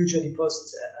usually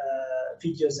posts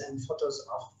videos and photos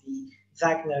of the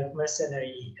Wagner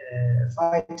mercenary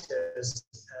fighters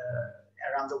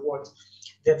around the world.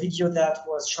 The video that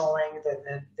was showing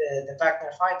the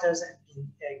Wagner fighters had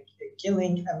been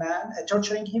killing a man,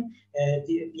 torturing him,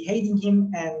 beheading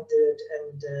him, and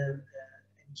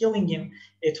killing him.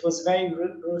 It was very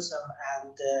gruesome,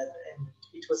 and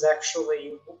it was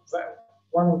actually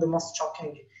one of the most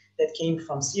shocking that came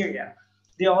from Syria.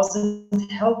 They also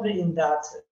helped in that,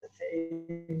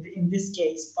 in this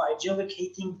case, by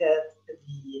geolocating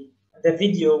the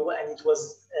video, and it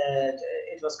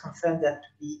was confirmed that to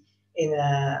be in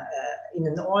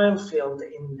an oil field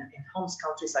in Homs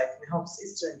countryside, in Homs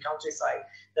eastern countryside,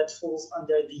 that falls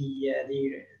under the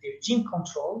regime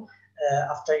control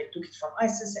after it took it from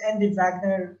ISIS, and the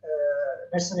Wagner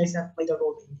mercenaries have played a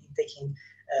role in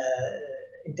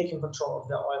taking control of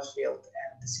the oil field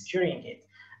and securing it.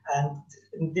 And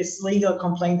this legal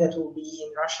complaint that will be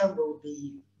in Russia will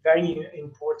be very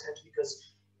important, because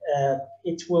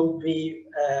it will be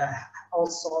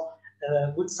also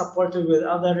supported with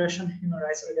other Russian human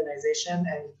rights organizations,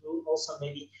 and it will also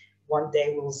maybe one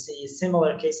day we'll see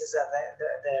similar cases of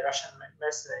the Russian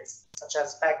mercenaries, such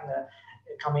as Wagner,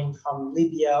 coming from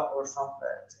Libya or from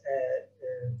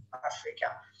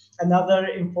Africa. Another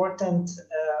important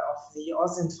of the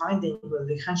OSINT finding with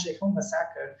the Khan Sheikhoun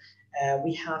massacre,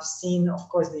 we have seen, of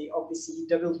course, the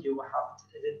OPCW have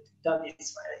done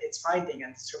its finding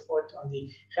and its report on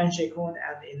the Khan Sheikhoun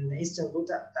and in Eastern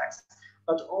Ghouta attacks,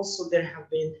 but also there have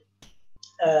been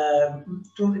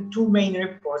two main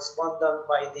reports, one done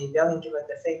by the Bellingcat,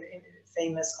 the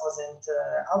famous OSINT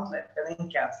outlet,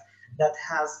 Bellingcat, that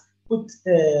has put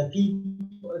the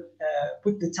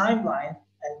timeline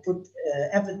and put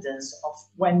evidence of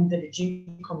when the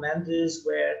regime commanders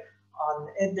were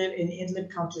in Idlib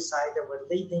countryside. They were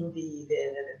leading the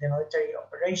military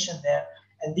operation there,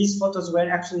 and these photos were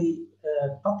actually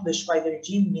published by the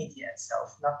regime media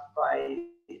itself, not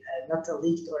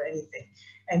leaked or anything.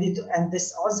 And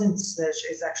this OSINT search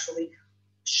is actually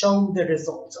show the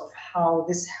results of how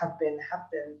this happened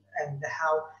and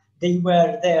how they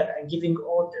were there and giving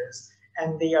orders,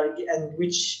 and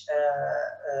which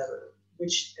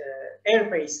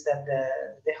airbase that the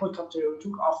helicopter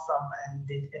took off from and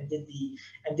did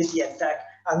the attack.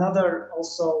 Another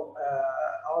also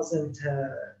OSINT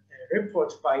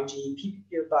report by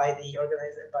GPP, by the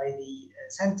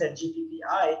center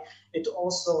GPPI, it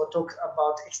also talks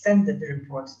about extended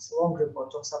report. It's a long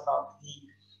report, talks about the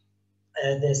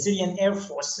Syrian Air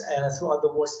Force throughout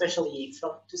the war, especially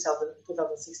from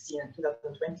 2016 and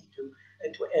 2020 to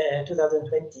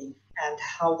 2020, and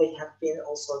how they have been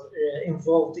also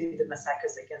involved in the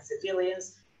massacres against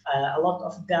civilians. A lot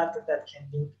of data that can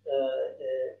be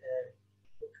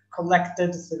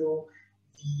collected through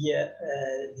the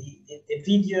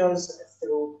videos,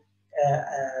 through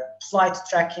flight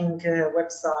tracking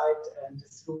website, and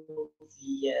through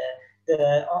the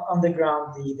on the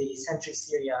ground the Sentry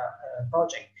Syria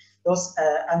project. Those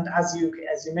and as you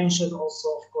mentioned,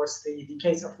 also of course the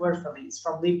case of Werfeli is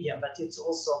from Libya, but it's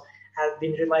also has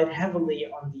been relied heavily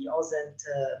on the OSINT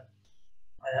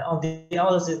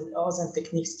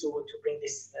techniques to bring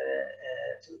this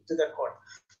to the court.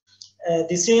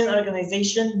 The Syrian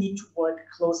organization need to work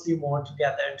closely more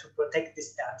together to protect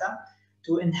this data,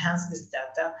 to enhance this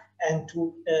data, and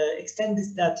to extend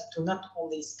this data to not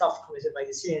only stuff committed by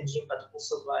the Syrian regime, but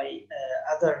also by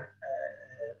other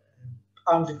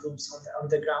armed groups on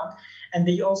the ground. And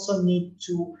they also need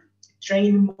to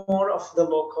train more of the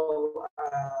local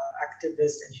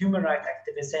activists and human rights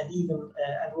activists, and even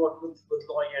and work with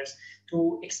lawyers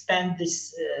to expand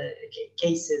these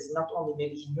cases, not only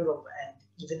maybe in Europe and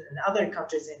even in other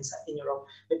countries in Europe,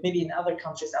 but maybe in other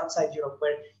countries outside Europe,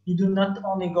 where you do not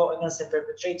only go against the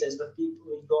perpetrators, but people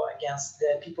will go against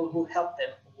the people who help them,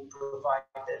 who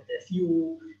provided the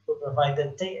fuel, who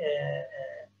provided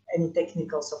any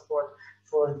technical support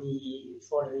for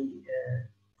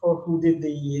who did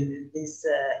this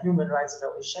human rights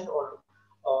violation or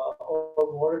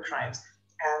war crimes.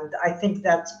 And I think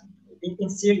that in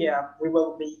Syria we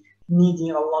will be needing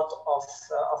a lot of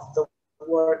the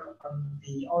work on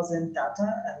the OSINT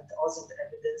data and OSINT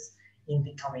evidence in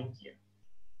the coming year.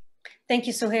 Thank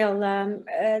you, Suhail.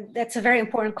 That's a very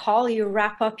important call. You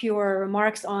wrap up your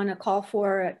remarks on a call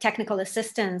for technical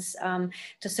assistance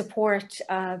to support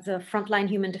the frontline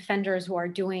human defenders who are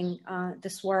doing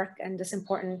this work and this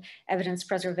important evidence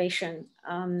preservation.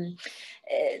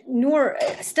 Noor,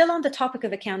 still on the topic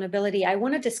of accountability, I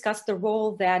want to discuss the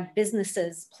role that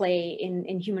businesses play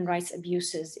in human rights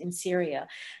abuses in Syria.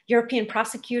 European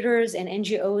prosecutors and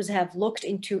NGOs have looked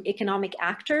into economic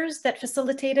actors that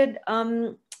facilitated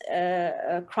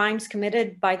crimes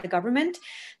committed by the government,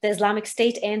 the Islamic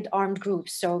State, and armed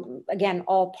groups. So again,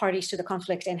 all parties to the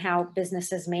conflict, and how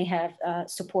businesses may have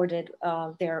supported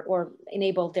or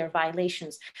enabled their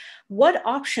violations. What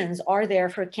options are there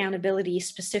for accountability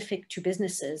specific to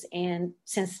businesses? And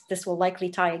since this will likely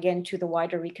tie again to the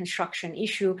wider reconstruction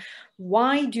issue,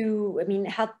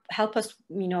 help us,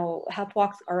 help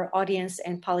walk our audience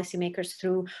and policymakers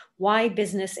through why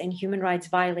business and human rights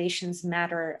violations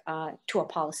matter to a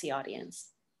policy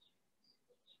audience.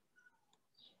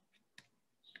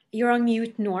 You're on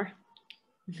mute, Noor.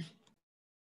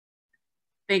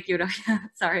 Thank you, Rawya.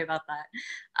 Sorry about that.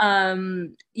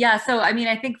 Yeah, so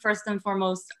I think first and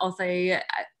foremost, I'll say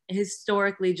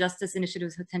historically justice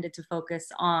initiatives have tended to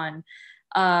focus on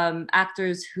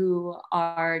actors who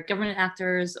are government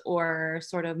actors or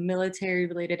sort of military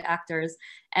related actors.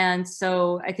 And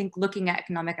so I think looking at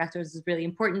economic actors is really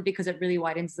important because it really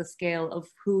widens the scale of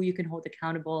who you can hold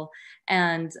accountable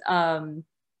and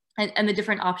the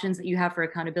different options that you have for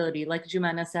accountability. Like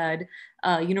Joumana said,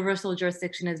 universal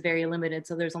jurisdiction is very limited,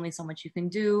 so there's only so much you can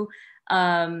do.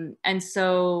 And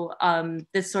so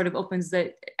this sort of opens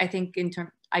the, I think in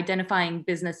terms identifying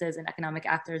businesses and economic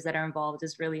actors that are involved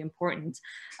is really important.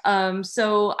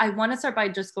 So I want to start by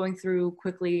just going through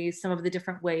quickly some of the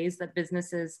different ways that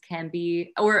businesses can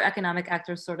be, or economic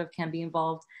actors sort of can be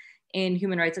involved in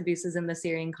human rights abuses in the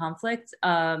Syrian conflict.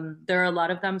 There are a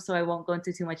lot of them, so I won't go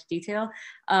into too much detail.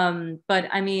 But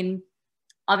I mean,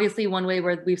 obviously one way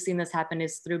where we've seen this happen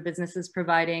is through businesses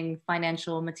providing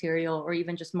financial, material, or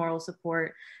even just moral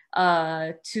support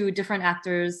to different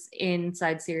actors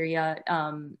inside Syria,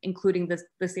 including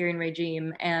the Syrian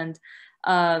regime. And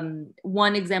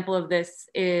one example of this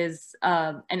is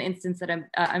an instance that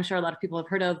I'm sure a lot of people have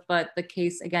heard of, but the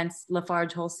case against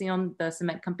Lafarge Holcim, the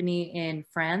cement company in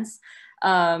France.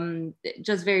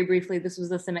 Just very briefly, this was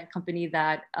the cement company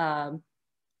that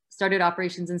started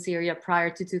operations in Syria prior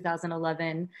to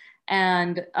 2011.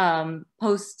 And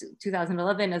post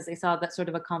 2011, as they saw that sort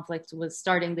of a conflict was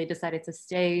starting, they decided to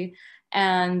stay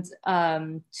and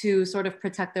to sort of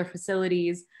protect their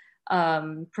facilities,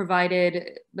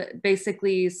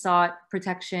 basically sought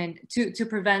protection to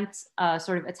prevent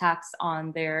sort of attacks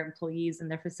on their employees and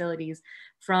their facilities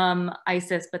from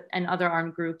ISIS and other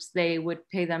armed groups. They would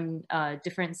pay them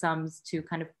different sums to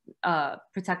kind of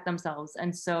protect themselves.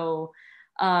 And so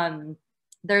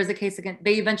there's a case again,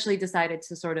 they eventually decided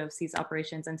to sort of cease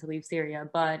operations and to leave Syria,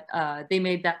 but they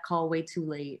made that call way too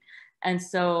late. And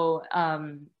so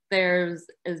there's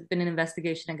been an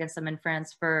investigation against them in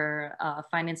France for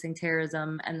financing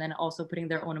terrorism and then also putting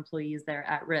their own employees there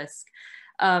at risk.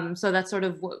 So that's sort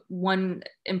of one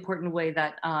important way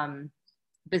that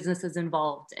business is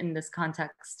involved in this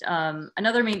context.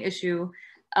 Another main issue,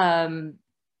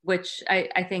 which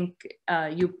I think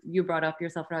you brought up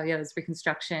yourself, Rawya, is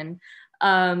reconstruction.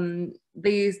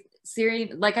 The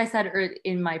Syrian, like I said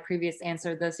in my previous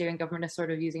answer, the Syrian government is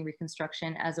sort of using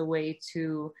reconstruction as a way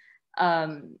to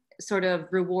sort of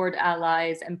reward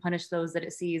allies and punish those that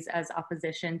it sees as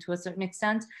opposition to a certain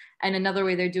extent. And another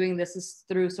way they're doing this is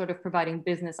through sort of providing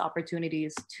business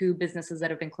opportunities to businesses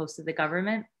that have been close to the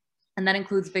government. And that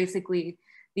includes basically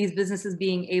these businesses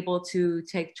being able to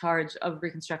take charge of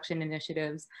reconstruction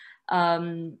initiatives.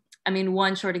 I mean,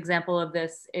 one short example of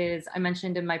this is, I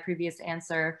mentioned in my previous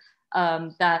answer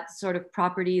that sort of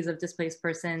properties of displaced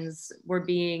persons were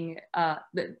being,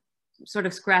 sort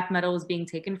of scrap metal is being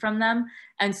taken from them.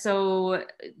 And so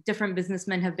different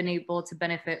businessmen have been able to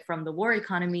benefit from the war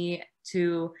economy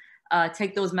to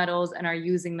take those metals and are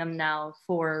using them now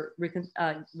for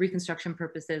reconstruction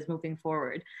purposes moving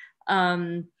forward.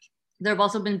 There have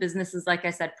also been businesses, like I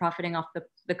said, profiting off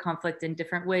the conflict in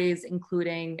different ways,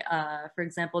 including, for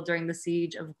example, during the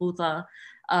siege of Ghouta,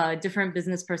 different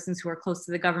business persons who are close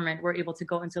to the government were able to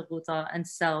go into Ghouta and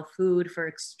sell food for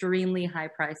extremely high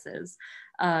prices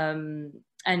and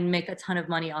make a ton of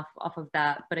money off of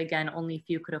that. But again, only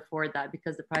few could afford that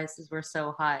because the prices were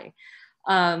so high.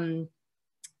 And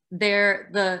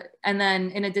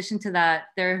then in addition to that,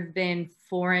 there have been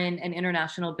foreign and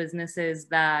international businesses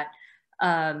that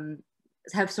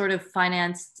have sort of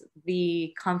financed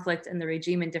the conflict and the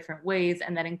regime in different ways.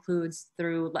 And that includes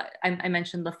through, I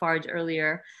mentioned Lafarge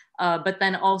earlier, but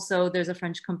then also there's a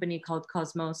French company called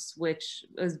Cosmos, which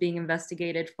was being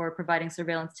investigated for providing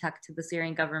surveillance tech to the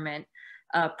Syrian government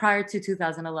prior to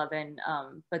 2011.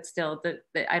 But still,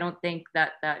 I don't think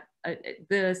that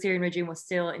the Syrian regime was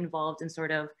still involved in sort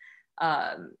of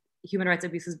human rights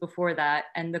abuses before that.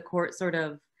 And the court sort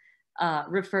of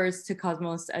refers to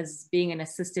Cosmos as being an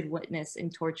assisted witness in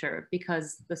torture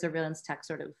because the surveillance tech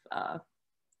sort of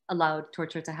allowed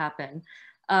torture to happen.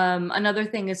 Another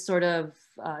thing is sort of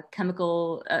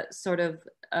chemical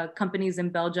companies in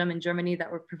Belgium and Germany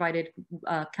that were provided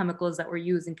chemicals that were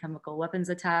used in chemical weapons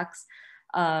attacks.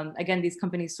 Again, these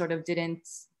companies sort of didn't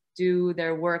do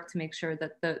their work to make sure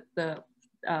that the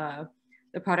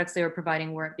products they were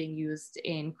providing weren't being used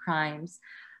in crimes.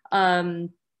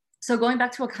 So going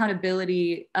back to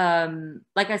accountability,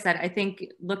 like I said, I think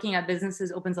looking at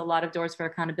businesses opens a lot of doors for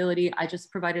accountability. I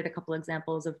just provided a couple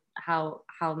examples of how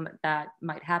that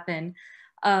might happen.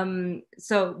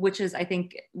 Which is, I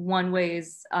think, one way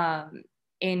is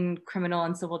in criminal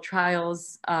and civil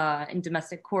trials in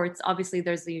domestic courts. Obviously,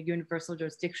 there's the universal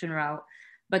jurisdiction route,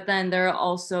 but then there are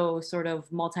also sort of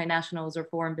multinationals or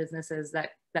foreign businesses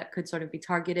that could sort of be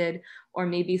targeted, or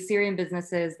maybe Syrian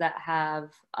businesses that have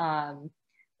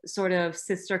sort of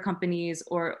sister companies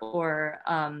or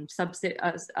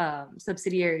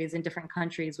subsidiaries in different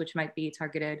countries, which might be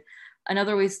targeted.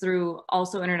 Another way is through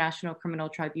also international criminal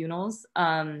tribunals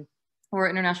or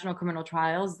international criminal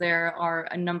trials. There are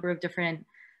a number of different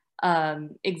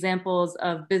examples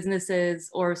of businesses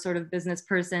or sort of business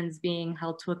persons being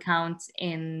held to account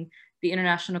in the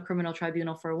International Criminal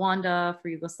Tribunal for Rwanda, for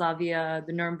Yugoslavia,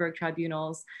 the Nuremberg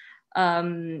tribunals.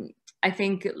 I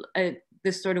think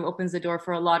this sort of opens the door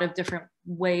for a lot of different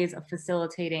ways of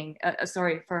facilitating,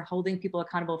 for holding people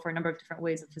accountable for a number of different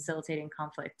ways of facilitating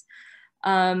conflict.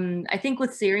 I think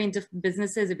with Syrian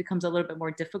businesses, it becomes a little bit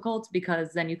more difficult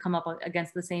because then you come up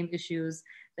against the same issues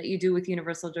that you do with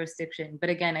universal jurisdiction. But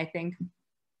again, I think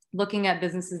looking at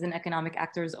businesses and economic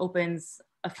actors opens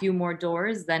a few more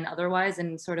doors than otherwise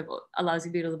and sort of allows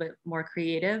you to be a little bit more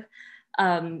creative.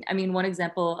 I mean, one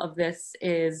example of this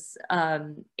is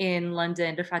in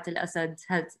London, Rafat al-Assad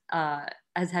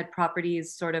has had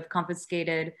properties sort of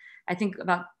confiscated, I think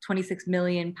about 26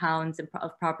 million pounds of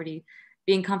property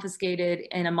being confiscated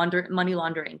in a money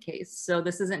laundering case. So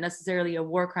this isn't necessarily a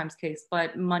war crimes case,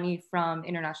 but money from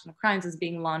international crimes is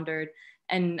being laundered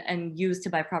and used to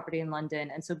buy property in London.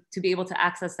 And so to be able to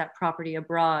access that property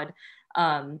abroad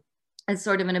is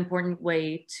sort of an important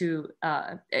way to,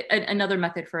 another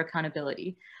method for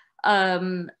accountability.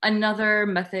 Another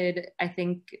method I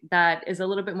think that is a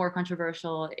little bit more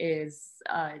controversial is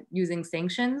using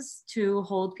sanctions to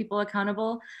hold people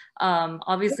accountable.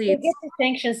 Obviously, we'll get to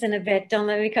sanctions in a bit. Don't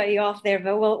let me cut you off there,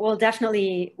 but we'll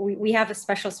definitely, we have a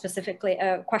special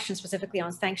question specifically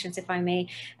on sanctions, if I may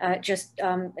just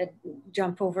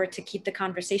jump over to keep the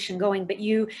conversation going. But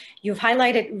you've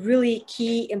highlighted really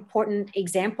key important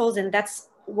examples, and that's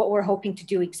what we're hoping to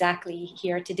do exactly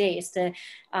here today, is to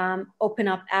open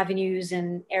up avenues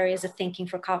and areas of thinking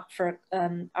for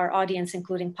our audience,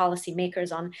 including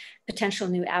policymakers, on potential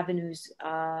new avenues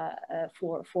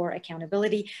for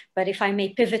accountability. But if I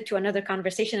may pivot to another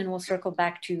conversation, and we'll circle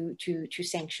back to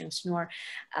sanctions. Noor,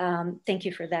 thank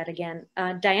you for that again.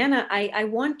 Diana, I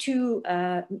want to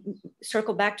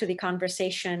circle back to the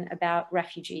conversation about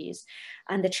refugees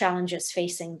and the challenges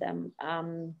facing them.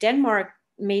 Denmark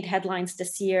made headlines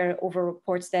this year over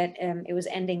reports that it was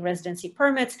ending residency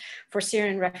permits for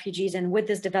Syrian refugees. And with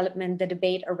this development, the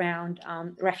debate around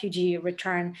refugee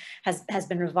return has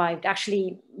been revived.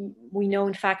 Actually, we know,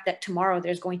 in fact, that tomorrow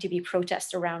there's going to be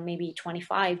protests around maybe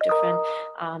 25 different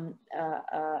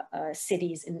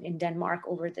cities in Denmark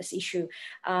over this issue.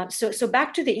 So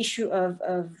back to the issue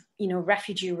of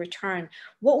refugee return,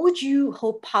 what would you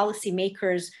hope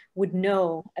policymakers would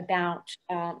know about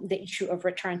the issue of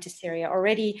return to Syria?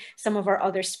 Already, some of our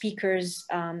other speakers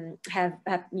have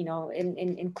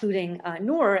including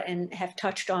Noor, and have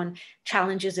touched on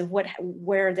challenges of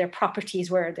where their properties,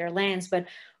 where their lands. But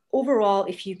overall,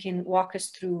 if you can walk us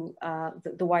through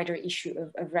the wider issue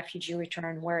of refugee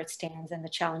return, where it stands, and the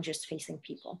challenges facing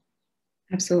people.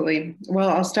 Absolutely. Well,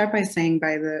 I'll start by saying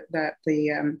that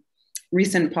the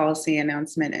recent policy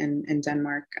announcement in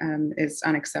Denmark is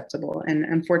unacceptable. And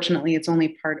unfortunately, it's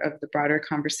only part of the broader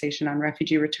conversation on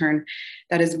refugee return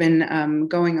that has been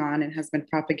going on and has been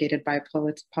propagated by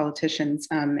politicians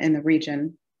in the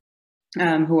region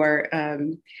who are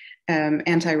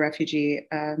anti-refugee,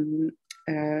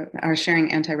 are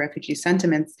sharing anti-refugee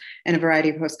sentiments in a variety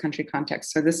of host country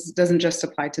contexts. So this doesn't just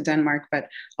apply to Denmark, but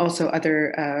also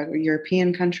other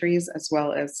European countries, as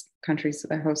well as countries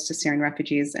that host to Syrian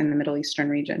refugees in the Middle Eastern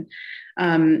region.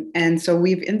 And so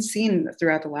we've seen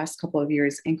throughout the last couple of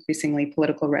years increasingly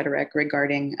political rhetoric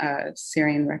regarding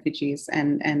Syrian refugees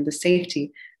and the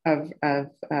safety of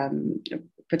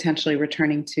potentially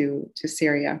returning to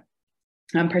Syria,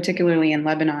 particularly in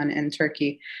Lebanon and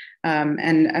Turkey.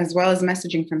 And as well as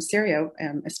messaging from Syria,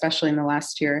 especially in the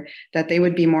last year, that they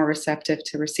would be more receptive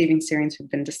to receiving Syrians who've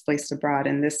been displaced abroad.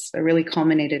 And this really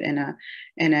culminated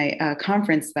in a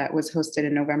conference that was hosted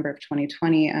in November of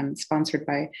 2020, sponsored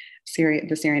by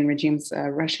the Syrian regime's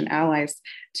Russian allies,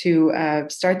 to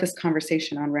start this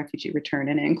conversation on refugee return.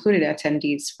 And it included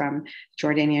attendees from the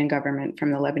Jordanian government, from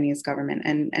the Lebanese government,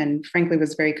 and frankly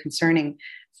was very concerning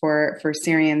for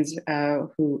Syrians,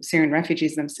 Syrian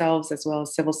refugees themselves, as well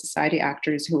as civil society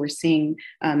actors who were seeing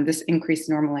this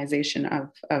increased normalization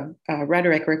of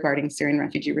rhetoric regarding Syrian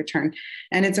refugee return.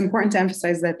 And it's important to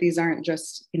emphasize that these aren't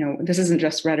just, this isn't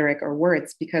just rhetoric or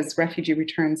words, because refugee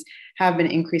returns have been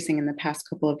increasing in the past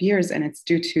couple of years, and it's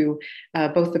due to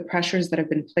both the pressures that have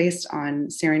been placed on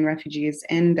Syrian refugees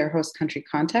in their host country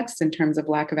context in terms of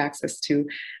lack of access to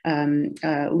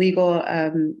legal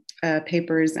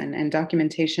papers and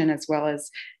documentation, as well as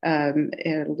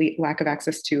lack of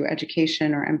access to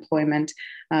education or employment,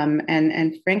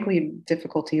 and frankly,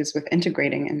 difficulties with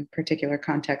integrating in particular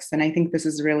contexts. And I think this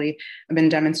has really been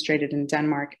demonstrated in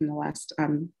Denmark in the last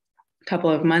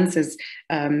couple of months, as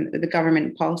the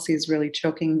government policy is really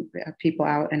choking people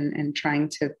out and trying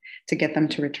to get them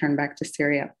to return back to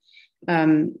Syria.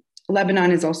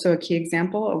 Lebanon is also a key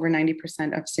example. Over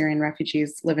 90% of Syrian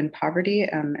refugees live in poverty,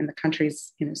 and the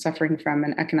country's suffering from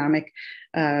an economic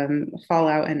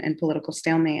fallout and political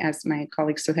stalemate, as my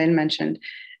colleague Suhail mentioned.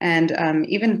 And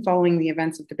even following the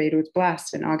events of the Beirut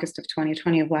blast in August of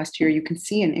 2020 of last year, you can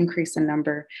see an increase in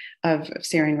number of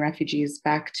Syrian refugees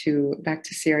back to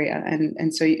Syria.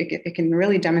 And so it can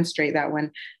really demonstrate that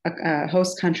when a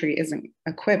host country isn't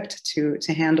equipped to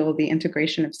handle the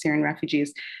integration of Syrian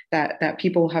refugees, that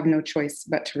people have no choice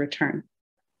but to return.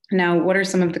 Now, what are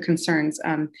some of the concerns?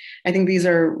 I think these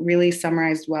are really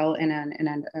summarized well in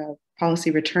a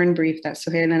policy return brief that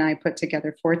Suhail and I put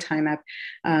together for TIMEP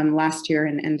last year,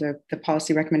 and the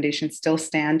policy recommendations still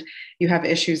stand. You have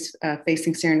issues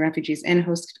facing Syrian refugees in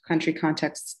host country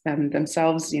contexts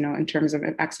themselves, in terms of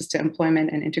access to employment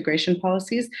and integration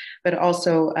policies, but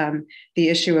also the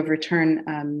issue of return.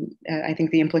 I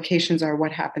think the implications are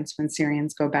what happens when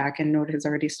Syrians go back, and Noor has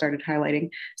already started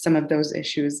highlighting some of those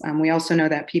issues. We also know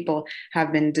that people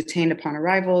have been detained upon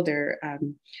arrival. They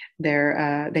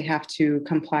have to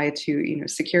comply to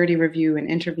security review and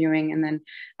interviewing, and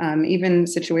then even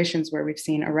situations where we've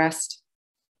seen arrest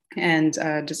and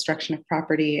destruction of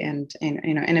property and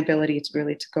inability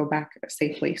to go back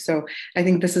safely. So I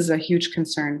think this is a huge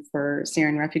concern for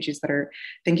Syrian refugees that are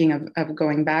thinking of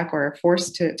going back or are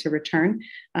forced to return.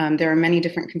 There are many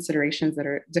different considerations that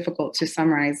are difficult to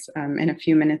summarize in a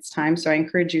few minutes' time. So I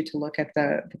encourage you to look at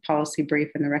the policy brief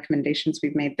and the recommendations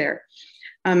we've made there.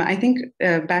 I think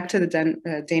back to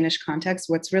the Danish context,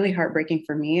 what's really heartbreaking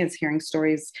for me is hearing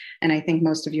stories, and I think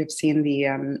most of you have seen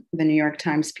the New York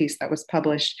Times piece that was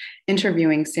published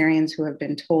interviewing Syrians who have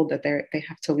been told that they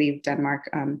have to leave Denmark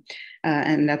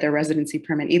and that their residency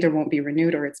permit either won't be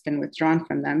renewed or it's been withdrawn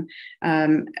from them.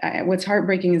 What's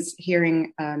heartbreaking is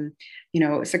hearing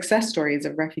success stories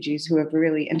of refugees who have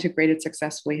really integrated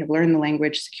successfully, have learned the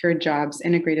language, secured jobs,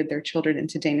 integrated their children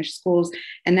into Danish schools,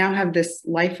 and now have this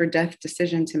life or death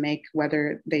decision to make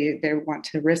whether they want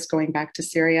to risk going back to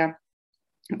Syria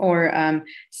or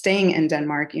staying in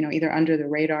Denmark, either under the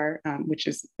radar, which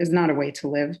is not a way to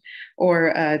live,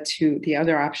 or to the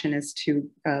other option is to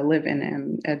live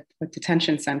in a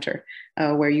detention center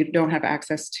where you don't have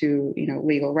access to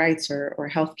legal rights or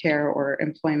healthcare or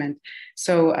employment.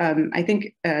 So I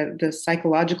think the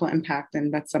psychological impact,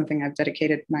 and that's something I've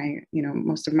dedicated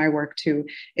most of my work to,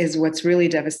 is what's really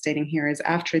devastating here is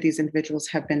after these individuals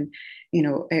have been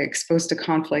exposed to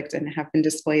conflict and have been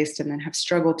displaced and then have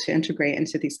struggled to integrate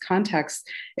into these contexts,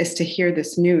 is to hear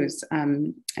this news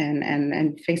and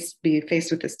be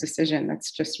faced with this decision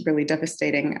that's just really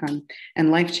devastating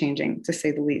and life-changing, to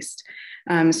say the least.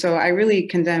 So I really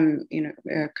condemn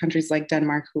countries like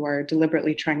Denmark, who are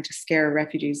deliberately trying to scare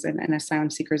refugees and asylum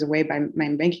seekers away by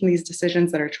making these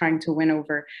decisions that are trying to win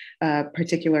over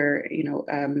particular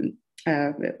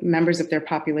members of their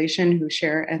population who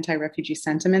share anti-refugee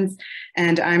sentiments.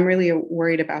 And I'm really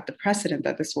worried about the precedent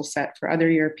that this will set for other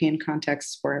European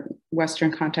contexts, for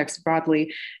Western contexts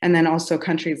broadly, and then also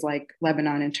countries like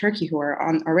Lebanon and Turkey, who are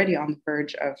already on the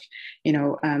verge of,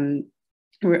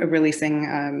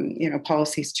 releasing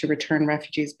policies to return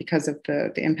refugees because of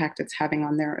the impact it's having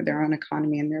on their own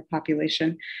economy and their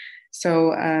population.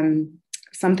 So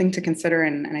something to consider,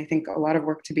 and I think a lot of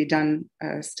work to be done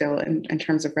still in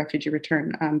terms of refugee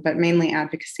return, but mainly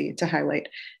advocacy to highlight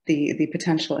the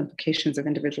potential implications of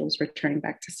individuals returning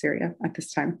back to Syria at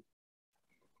this time.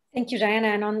 Thank you, Diana.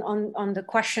 And on the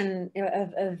question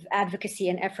of advocacy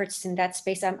and efforts in that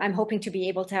space, I'm hoping to be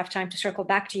able to have time to circle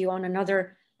back to you on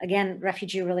another, again,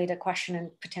 refugee-related question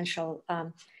and potential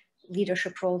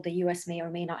leadership role the US may or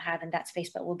may not have in that space,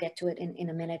 but we'll get to it in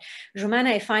a minute.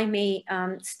 Joumana, if I may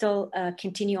still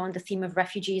continue on the theme of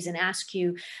refugees and ask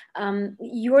you,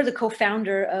 you're the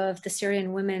co-founder of the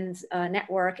Syrian Women's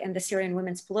Network and the Syrian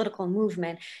Women's Political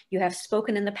Movement. You have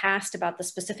spoken in the past about the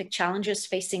specific challenges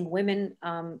facing women,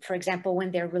 for example,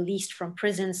 when they're released from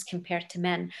prisons compared to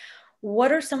men.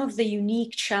 What are some of the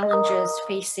unique challenges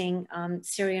facing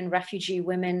Syrian refugee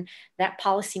women that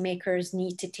policymakers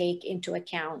need to take into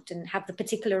account, and have the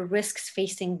particular risks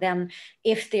facing them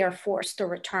if they are forced to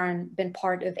return been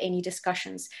part of any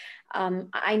discussions?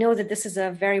 I know that this is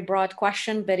a very broad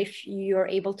question, but if you're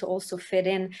able to also fit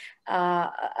in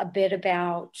a bit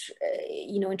about,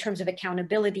 in terms of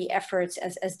accountability efforts,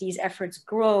 as these efforts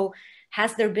grow,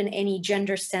 has there been any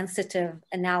gender sensitive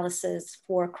analysis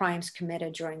for crimes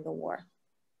committed during the war?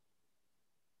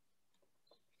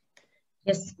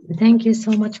 Yes, thank you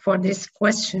so much for this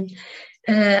question.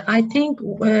 I think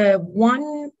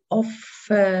one of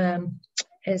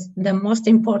is the most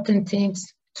important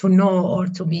things to know or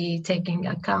to be taking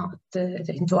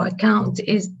into account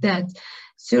is that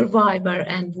survivor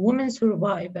and women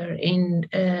survivor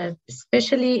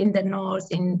especially in the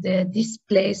north, in the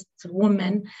displaced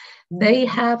women, they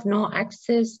have no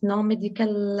access, no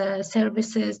medical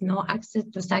services, no access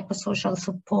to psychosocial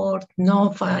support,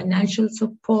 no financial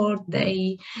support.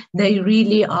 They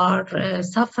really are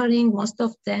suffering, most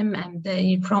of them, and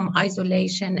from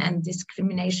isolation and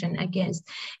discrimination against.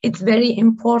 It's very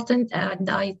important, and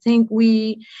I think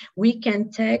we can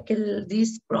tackle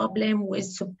this problem with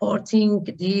supporting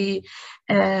the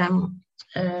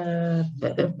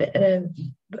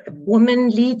women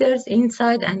leaders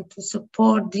inside, and to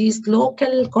support these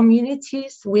local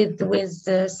communities with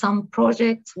some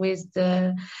projects, with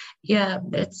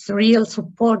it's real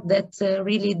support that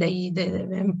really they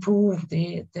improve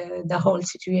the whole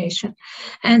situation.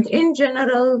 And in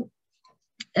general,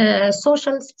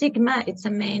 social stigma, it's a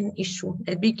main issue,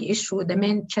 a big issue, the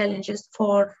main challenges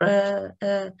for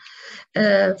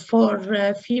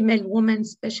female women,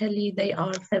 especially. They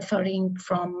are suffering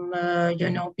from,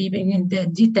 being in the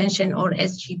detention or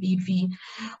SGBV,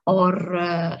 or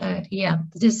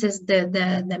this is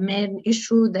the main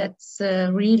issue that's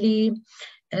really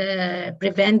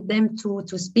prevent them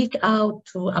to speak out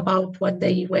about what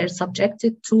they were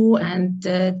subjected to, and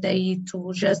to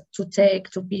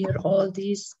bear all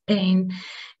this pain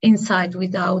inside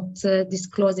without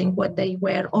disclosing what they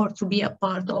were, or to be a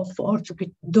part of, or to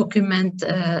document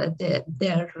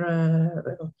their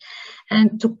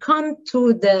and to come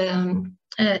to the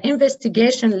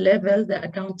investigation level, the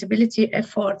accountability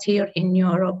effort here in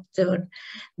Europe.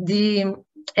 The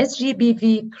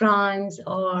SGBV crimes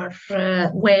were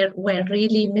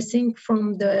really missing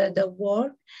from the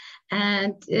war,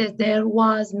 and there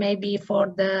was, maybe for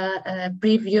the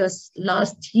previous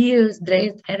last years,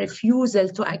 there is a refusal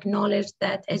to acknowledge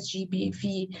that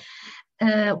SGBV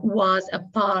was a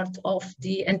part of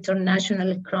the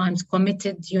international crimes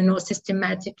committed,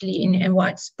 systematically and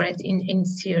widespread in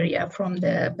Syria from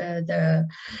the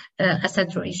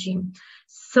Assad regime.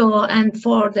 So, and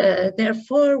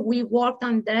therefore we worked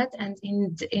on that, and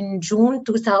in June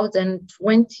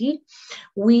 2020,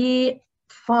 we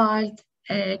filed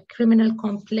a criminal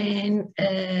complaint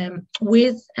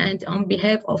with and on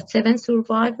behalf of 7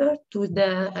 survivors to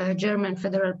the German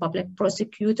Federal Public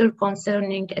Prosecutor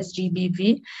concerning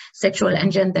SGBV, sexual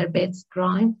and gender-based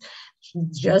crime,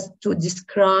 just to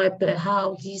describe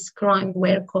how these crimes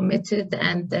were committed,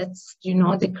 and that's,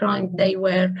 the crime they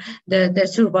were, the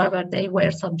survivor they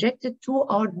were subjected to,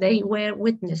 or they were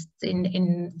witnessed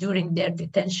during their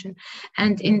detention.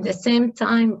 And in the same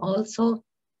time also,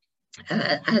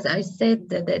 as I said,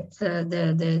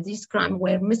 that these crimes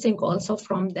were missing also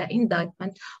from the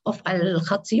indictment of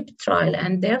al-Ghazi trial,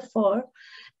 and therefore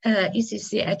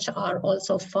ECCHR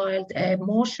also filed a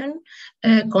motion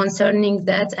concerning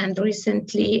that, and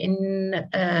recently in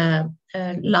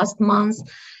last month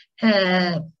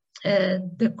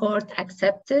the court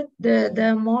accepted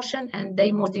the motion, and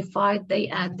they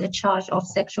add the charge of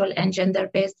sexual and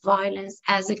gender-based violence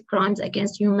as a crimes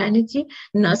against humanity,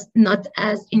 not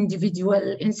as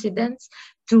individual incidents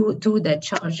to the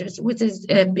charges, which is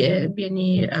I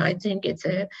think it's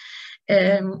a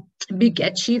big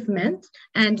achievement,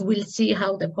 and we'll see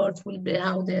how the court will be,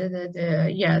 how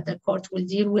the court will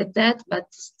deal with that. But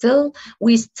still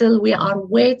we are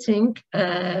waiting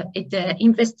the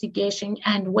investigation,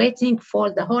 and waiting for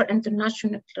the whole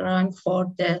international crime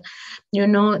for the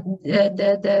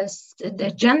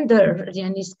gender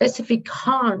specific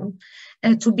harm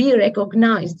to be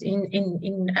recognized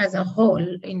in as a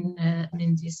whole in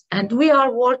this. And we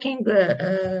are working,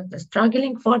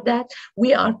 struggling for that.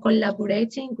 We are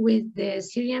collaborating with the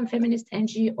Syrian feminist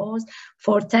NGOs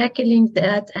for tackling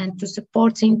that, and to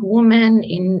supporting women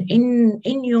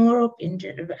in Europe,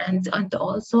 and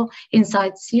also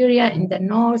inside Syria, in the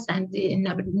north, and in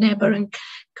neighboring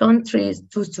countries,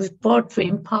 to support, to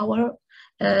empower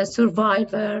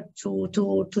survivor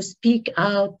to speak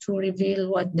out, to reveal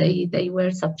what they were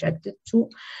subjected to,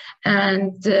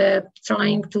 and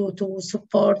trying to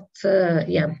support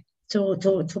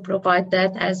to provide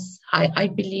that, as I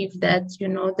believe that, you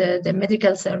know, the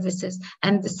medical services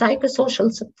and the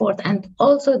psychosocial support and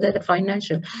also the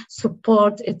financial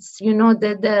support, it's, you know,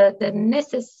 the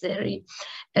necessary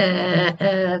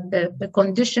the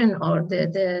condition or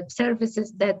the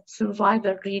services that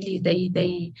survivor really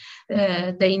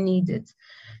they needed.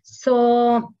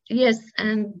 So yes,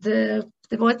 and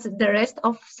what's the rest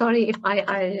of, sorry if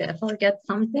I forget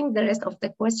something, the rest of the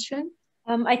question?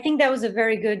 I think that was a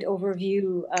very good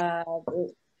overview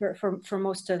for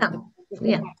most of the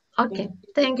yeah. Okay,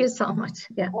 thank you so much.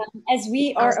 Yeah. As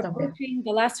we are approaching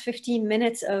the last 15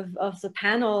 minutes of the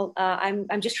panel, I'm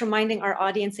just reminding our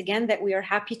audience again that we are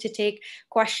happy to take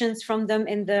questions from them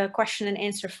in the question and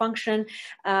answer function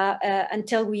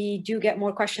until we do get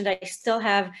more questions. I still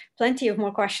have plenty of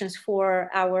more questions for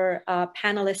our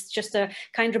panelists. Just a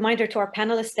kind reminder to our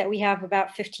panelists that we have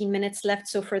about 15 minutes left.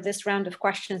 So for this round of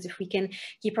questions, if we can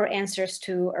keep our answers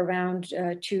to around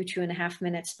 2.5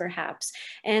 minutes perhaps.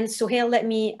 And Suhail, let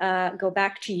me go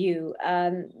back to you.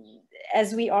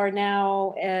 As we are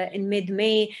now in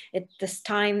mid-May, this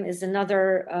time is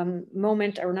another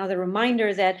moment or another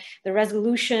reminder that the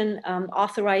resolution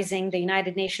authorizing the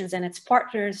United Nations and its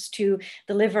partners to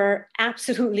deliver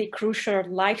absolutely crucial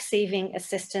life-saving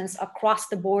assistance across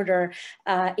the border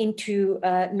into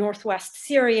northwest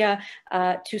Syria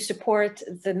to support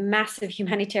the massive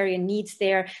humanitarian needs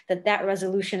there, that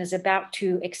resolution is about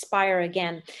to expire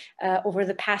again. Over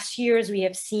the past years, we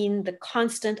have seen the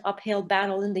constant uphill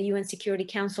battle in the UN Security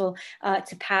Council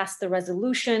to pass the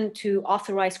resolution to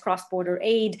authorize cross-border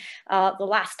aid. The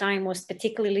last time was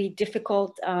particularly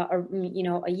difficult, you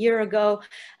know, a year ago.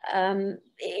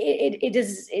 It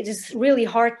is really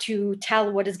hard to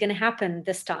tell what is going to happen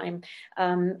this time,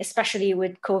 especially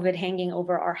with COVID hanging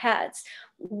over our heads.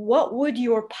 What would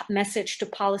your message to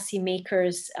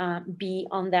policymakers be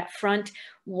on that front?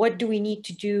 What do we need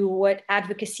to do? What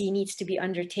advocacy needs to be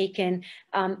undertaken?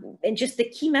 And just the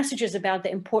key messages about the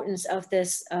importance of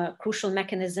this crucial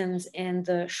mechanisms and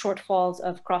the shortfalls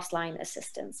of cross-line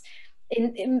assistance.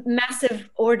 In massive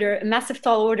order, massive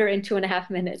tall order in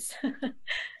 2.5 minutes.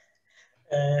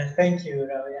 Thank you,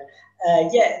 Rawya.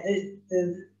 Yeah,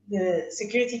 the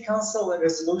Security Council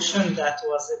resolution that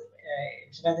was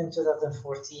implemented in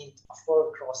 2014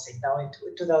 for crossing. Now in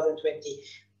 2020,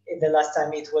 the last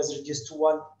time it was reduced to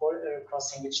one border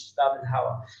crossing, which is Bab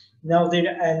al-Hawa. Now there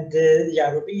and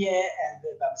Rawya and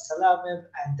Bab Salam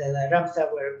and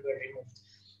Ramtha were removed.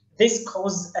 This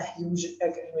caused a huge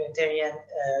humanitarian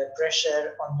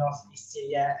pressure on northeast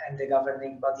Syria and the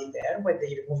governing body there when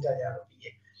they removed Rawya.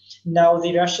 Now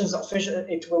the Russians officials,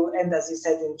 it will end, as you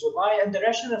said, in July, and the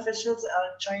Russian officials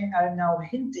are now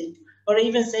hinting or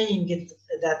even saying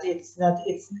that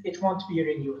it won't be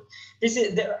renewed.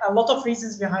 There are a lot of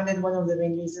reasons behind it. One of the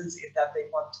main reasons is that they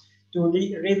want to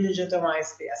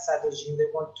re-legitimize the Assad regime.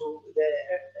 They want the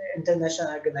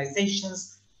international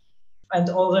organizations and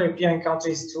all the European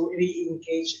countries to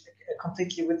re-engage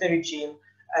completely with the regime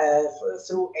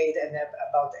through aid and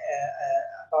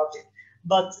about it.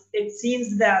 But it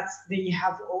sees that they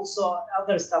have also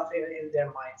other stuff in their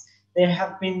minds. There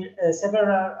have been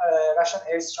several Russian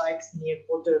airstrikes near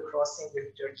border crossing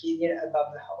with Turkey, near Bab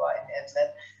al-Hawa in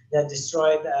Idlib, that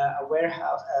destroyed a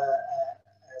warehouse,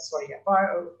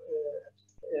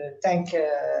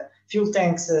 fuel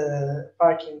tanks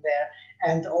parking there,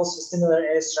 and also similar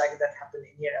airstrike that happened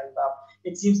near Al-Bab.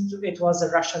 It seems it was a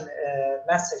Russian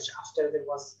message after there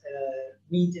was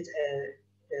needed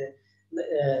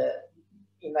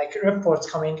in like reports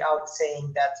coming out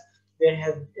saying that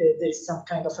there's some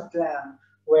kind of a plan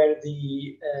where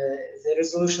the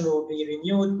resolution will be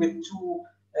renewed with 2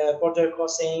 border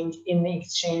crossing in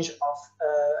exchange of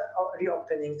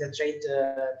reopening the trade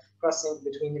crossing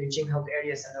between regime-held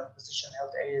areas and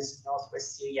opposition-held areas in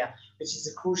northwest Syria, which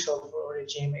is crucial for a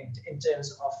regime in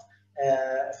terms of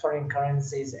foreign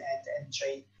currencies and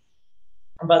trade.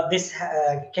 But this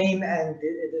came, and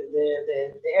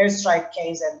the airstrike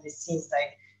came, and it seems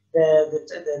like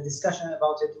the discussion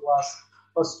about it was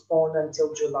postponed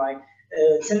until July.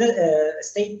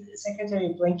 State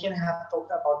Secretary Blinken have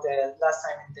talked about the last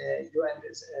time in the UN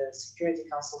Security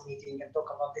Council meeting and talk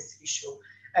about this issue.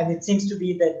 And it seems to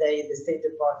be that the State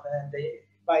Department and the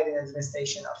Biden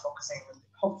administration are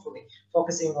hopefully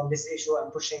focusing on this issue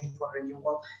and pushing for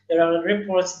renewal. There are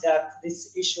reports that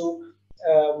this issue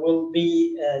will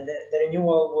be the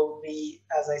renewal will be,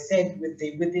 as I said, with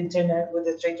the internet, with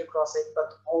the trade across it,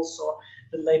 but also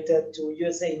related to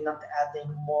USA not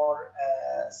adding more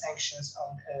sanctions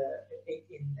on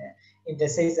in the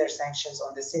Caesar sanctions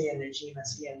on the Syrian regime and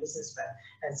Syrian businessmen.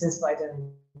 And since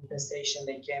Biden administration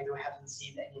they came, we haven't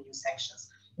seen any new sanctions.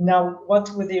 Now, what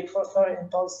with the foreign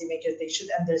policymakers, they should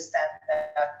understand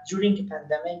that during the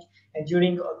pandemic and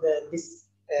during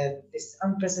this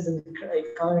unprecedented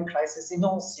economic crisis in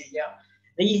all Syria,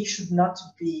 they should not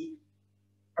be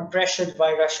pressured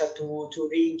by Russia to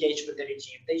re-engage with the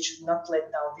regime. They should not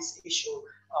let down this issue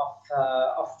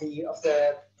of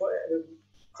the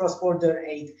cross-border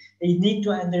aid. They need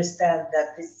to understand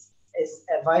that this is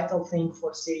a vital thing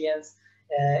for Syrians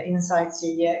inside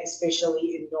Syria,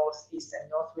 especially in northeast and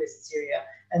northwest Syria.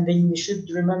 And they should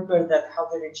remember that how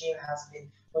the regime has been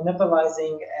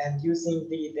monopolizing and using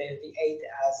the aid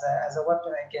as a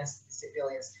weapon against the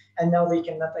civilians. And now they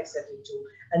cannot accept it too.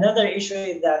 Another issue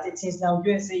is that it seems now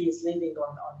USA is leading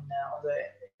on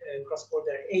the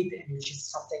cross-border aid, which is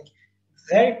something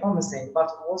very promising, but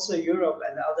also Europe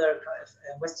and other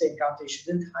Western countries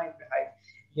shouldn't hide behind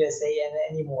USA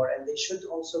anymore, and they should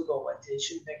also go and they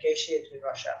should negotiate with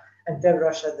Russia and tell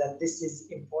Russia that this is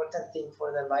important thing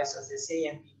for the lives of the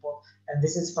Syrian people, and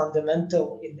this is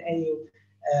fundamental in any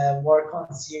work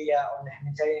on Syria, on the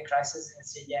humanitarian crisis in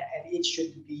Syria, and it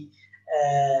should be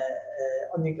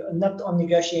not on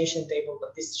negotiation table,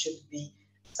 but this should be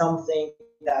something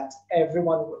that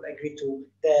everyone will agree to,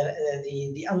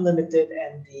 the unlimited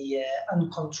and the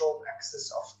uncontrolled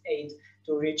access of aid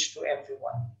to reach to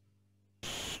everyone.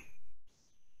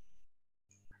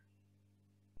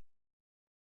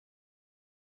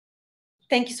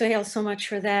 Thank you, Suhail, so much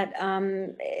for that.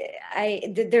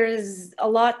 There is a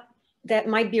lot that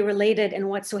might be related in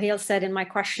what Suhail said in my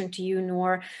question to you,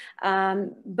 Noor.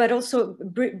 But also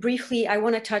briefly, I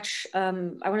want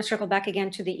to circle back again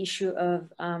to the issue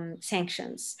of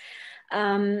sanctions.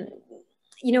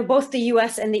 You know, both the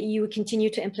US and the EU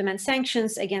continue to implement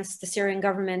sanctions against the Syrian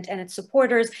government and its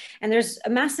supporters. And there's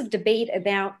a massive debate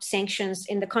about sanctions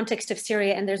in the context of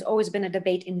Syria. And there's always been a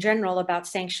debate in general about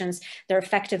sanctions, their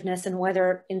effectiveness, and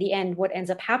whether in the end, what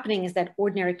ends up happening is that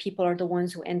ordinary people are the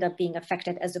ones who end up being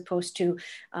affected as opposed to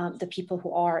the people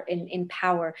who are in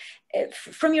power.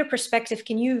 From your perspective,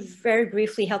 can you very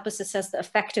briefly help us assess the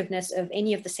effectiveness of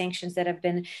any of the sanctions that have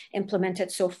been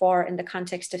implemented so far in the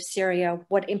context of Syria,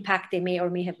 what impact they may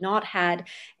or may have not had,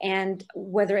 and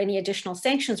whether any additional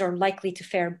sanctions are likely to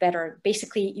fare better?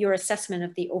 Basically, your assessment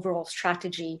of the overall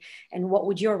strategy, and what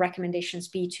would your recommendations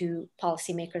be to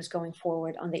policymakers going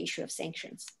forward on the issue of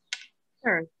sanctions?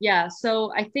 Sure, yeah,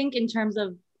 so I think in terms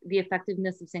of the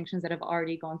effectiveness of sanctions that have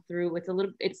already gone through,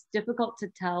 it's difficult to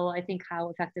tell, I think, how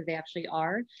effective they actually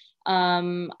are.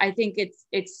 I think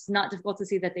it's not difficult to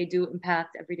see that they do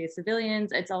impact everyday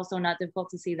civilians. It's also not difficult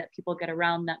to see that people get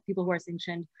around that, people who are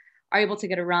sanctioned are able to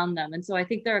get around them. And so I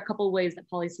think there are a couple of ways that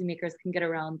policymakers can get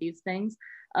around these things.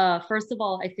 First of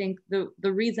all, I think the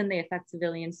reason they affect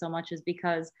civilians so much is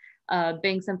because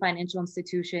banks and financial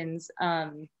institutions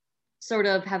sort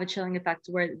of have a chilling effect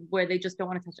where they just don't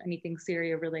want to touch anything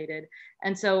Syria related.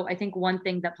 And so I think one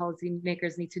thing that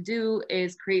policymakers need to do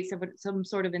is create some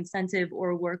sort of incentive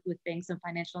or work with banks and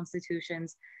financial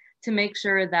institutions to make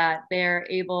sure that they're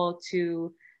able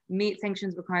to meet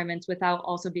sanctions requirements without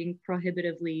also being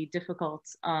prohibitively difficult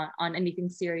on anything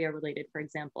Syria related, for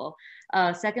example.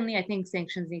 Secondly, I think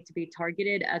sanctions need to be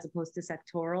targeted as opposed to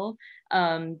sectoral.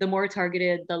 The more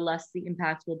targeted, the less the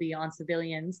impact will be on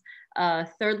civilians.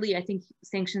 Thirdly, I think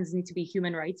sanctions need to be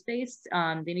human rights based.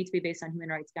 They need to be based on human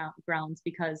rights grounds,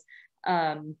 because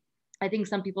I think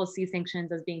some people see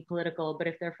sanctions as being political, but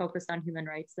if they're focused on human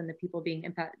rights, then the people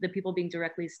being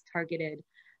directly targeted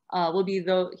will be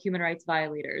the human rights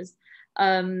violators.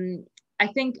 I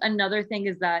think another thing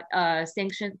is that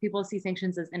people see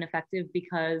sanctions as ineffective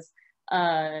because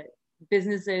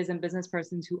businesses and business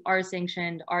persons who are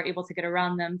sanctioned are able to get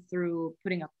around them through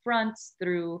putting up fronts,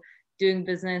 through doing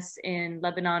business in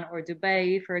Lebanon or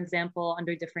Dubai, for example,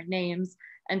 under different names.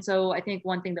 And so I think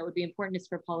one thing that would be important is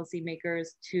for policymakers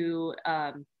to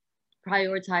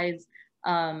prioritize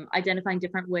identifying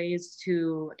different ways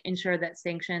to ensure that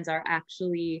sanctions are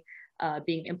actually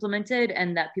being implemented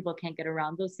and that people can't get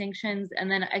around those sanctions. And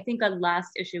then I think a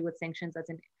last issue with sanctions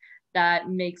that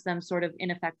makes them sort of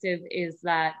ineffective is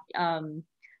that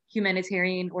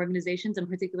humanitarian organizations, and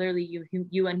particularly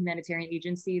UN humanitarian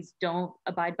agencies, don't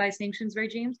abide by sanctions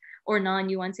regimes or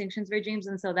non-UN sanctions regimes.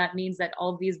 And so that means that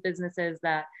all of these businesses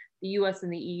that the US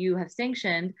and the EU have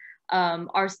sanctioned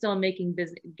are still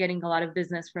getting a lot of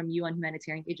business from UN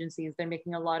humanitarian agencies. They're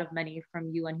making a lot of money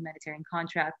from UN humanitarian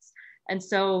contracts. And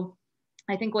so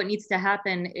I think what needs to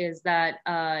happen is that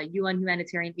UN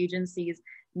humanitarian agencies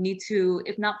need to,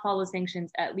 if not follow sanctions,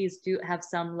 at least have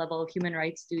some level of human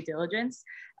rights due diligence.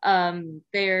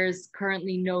 There's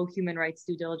currently no human rights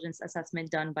due diligence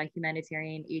assessment done by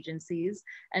humanitarian agencies.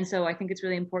 And so I think it's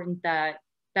really important that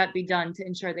that be done to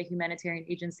ensure that humanitarian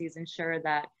agencies ensure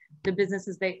that the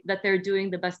businesses that they're doing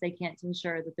the best they can to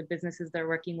ensure that the businesses they're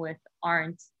working with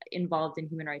aren't involved in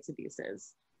human rights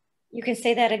abuses? You can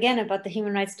say that again about the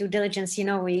human rights due diligence.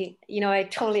 I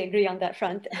totally agree on that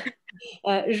front.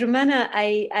 Joumana,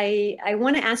 I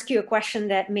want to ask you a question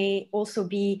that may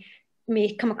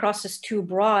come across as too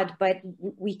broad, but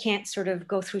we can't sort of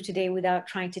go through today without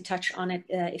trying to touch on it,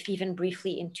 if even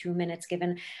briefly in 2 minutes,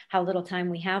 given how little time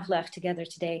we have left together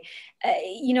today.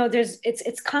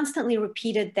 It's constantly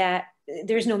repeated that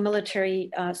there's no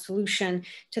military solution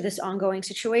to this ongoing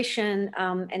situation,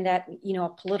 and that a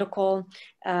political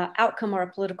outcome or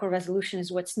a political resolution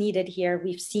is what's needed here.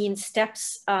 We've seen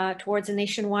steps towards a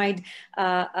nationwide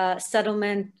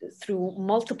settlement through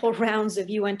multiple rounds of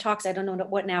UN talks. I don't know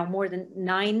what now, more than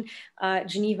 9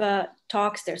 Geneva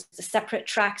talks. There's the separate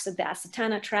tracks of the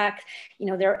Asatana track.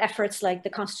 There are efforts like the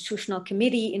Constitutional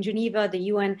Committee in Geneva,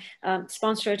 the UN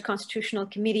sponsored Constitutional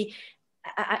Committee.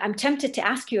 I'm tempted to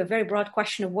ask you a very broad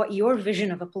question of what your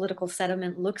vision of a political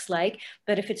settlement looks like,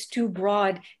 but if it's too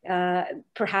broad,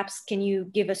 perhaps can you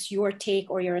give us your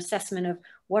take or your assessment of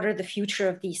what are the future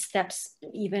of these steps?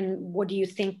 Even what do you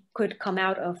think could come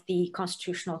out of the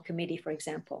Constitutional Committee, for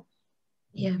example?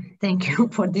 Yeah, thank you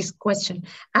for this question.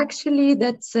 Actually,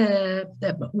 that's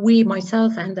we,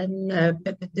 myself, and then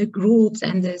the groups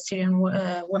and the Syrian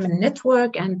Women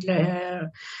Network, and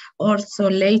also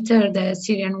later the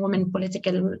Syrian Women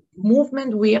Political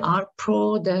Movement, we are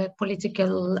pro the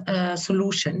political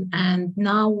solution. And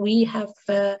now we have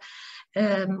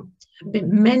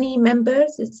many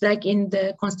members. It's like in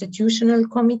the Constitutional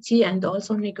Committee and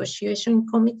also Negotiation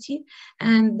Committee,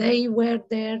 and they were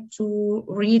there to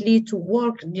really to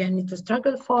work, to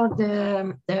struggle for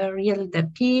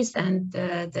the peace and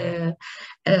the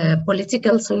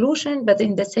political solution, but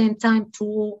in the same time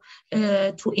to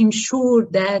ensure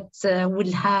that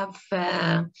we'll have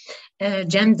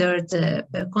gendered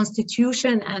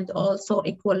constitution and also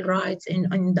equal rights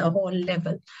in the whole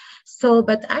level. So,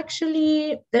 but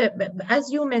actually,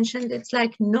 as you mentioned, it's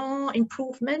like no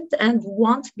improvement and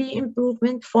won't be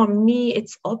improvement. For me,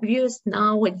 it's obvious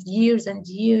now with years and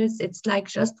years, it's like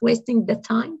just wasting the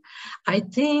time. I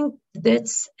think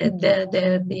that's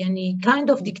any kind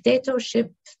of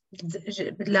dictatorship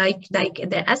like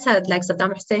the Assad, like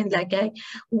Saddam Hussein, like I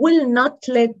will not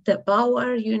let the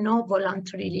power,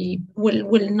 voluntarily,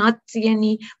 will not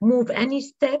move any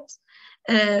steps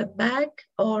back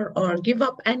or give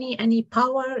up any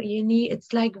power.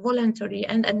 It's like voluntary,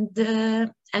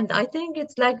 and I think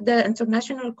it's like the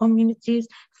international communities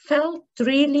felt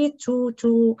really to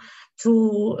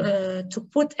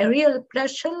put a real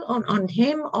pressure on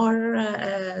him or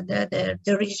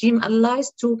the regime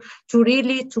allies to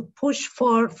really to push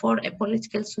for a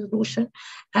political solution.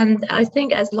 And I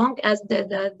think as long as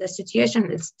the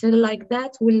situation is still like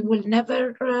that, we'll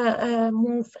never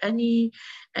move any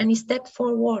step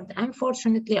forward.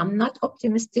 Unfortunately, I'm not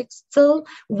optimistic. Still,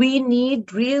 we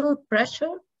need real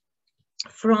pressure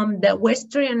from the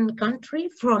Western country,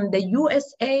 from the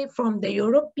USA, from the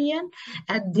European,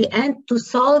 at the end to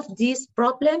solve this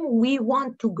problem. We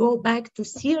want to go back to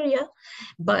Syria,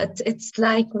 but it's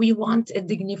like we want a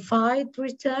dignified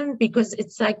return, because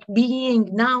it's like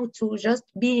just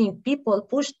being people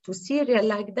pushed to Syria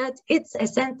like that, it's a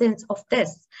sentence of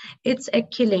death. It's a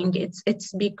killing.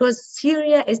 It's because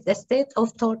Syria is the state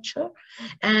of torture,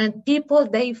 and people,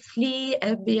 they flee,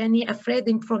 being afraid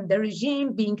from the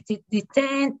regime, being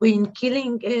detained, being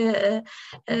killing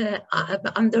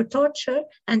under torture.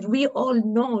 And we all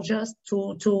know just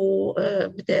to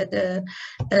the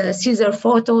Caesar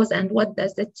photos and what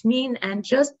does it mean, and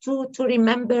just to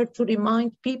remember, to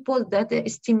remind people that the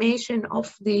estimation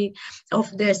of the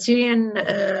Syrian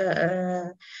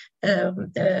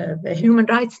the Human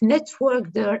Rights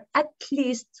Network, there are at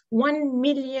least 1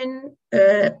 million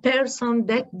person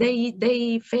that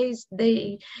they face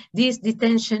this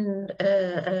detention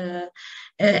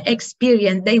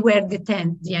experience. They were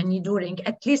detained during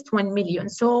at least 1 million.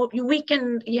 So we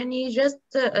can just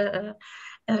know,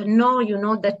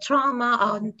 the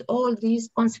trauma and all these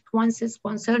consequences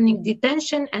concerning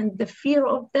detention and the fear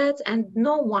of that. And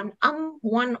I'm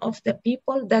one of the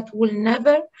people that will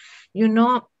never,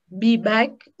 be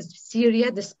back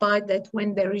Syria, despite that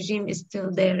when the regime is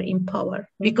still there in power,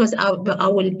 because I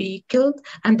will be killed,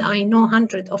 and I know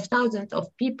hundreds of thousands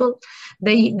of people,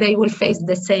 they will face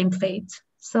the same fate.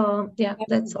 So yeah,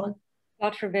 that's all.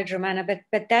 God forbid, Joumana,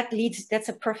 but that's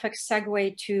a perfect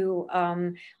segue to,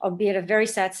 albeit a very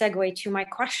sad segue to my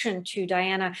question to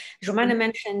Diana. Joumana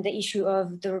mentioned the issue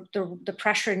of the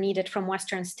pressure needed from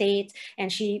Western states,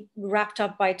 and she wrapped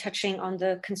up by touching on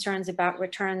the concerns about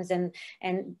returns and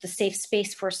the safe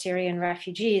space for Syrian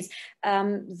refugees.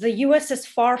 The US is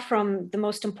far from the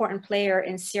most important player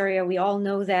in Syria. We all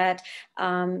know that,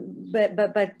 but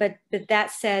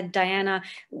that said, Diana,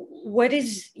 what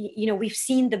is, we've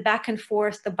seen the back and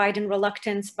forth, the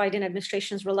Biden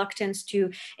administration's reluctance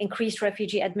to increase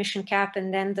refugee admission cap,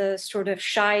 and then the sort of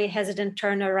shy, hesitant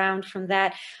turnaround from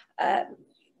that.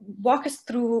 Walk us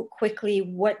through quickly,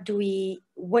 what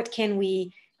can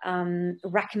we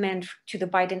recommend to the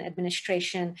Biden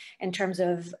administration in terms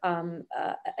of an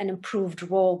improved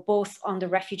role, both on the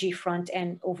refugee front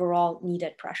and overall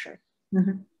needed pressure?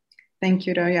 Mm-hmm. Thank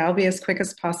you, Rawya. I'll be as quick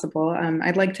as possible.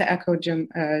 I'd like to echo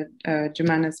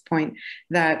Joumana's point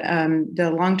that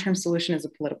the long-term solution is a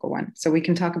political one. So we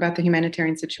can talk about the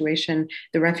humanitarian situation,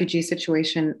 the refugee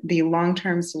situation. The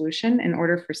long-term solution, in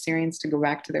order for Syrians to go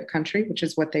back to their country, which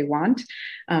is what they want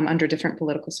under different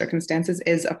political circumstances,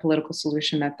 is a political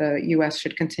solution that the US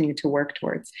should continue to work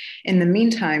towards. In the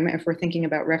meantime, if we're thinking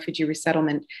about refugee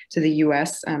resettlement to the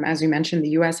US, as you mentioned,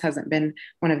 the US hasn't been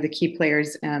one of the key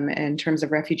players in terms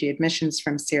of refugee admission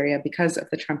from Syria because of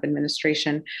the Trump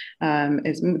administration,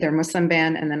 their Muslim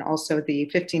ban, and then also the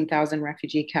 15,000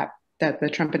 refugee cap that the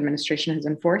Trump administration has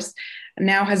enforced,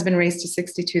 now has been raised to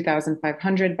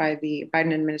 62,500 by the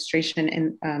Biden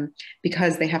administration,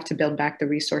 because they have to build back the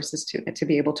resources to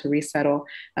be able to resettle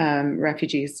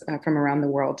refugees from around the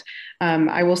world.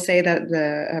 I will say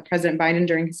that President Biden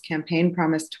during his campaign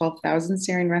promised 12,000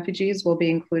 Syrian refugees will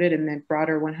be included in the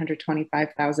broader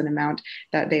 125,000 amount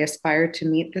that they aspire to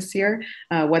meet this year.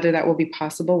 Whether that will be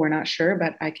possible, we're not sure,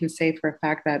 but I can say for a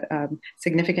fact that a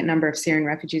significant number of Syrian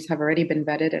refugees have already been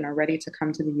vetted and are ready to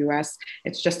come to the US.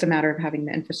 It's just a matter of having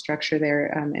the infrastructure there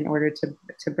in order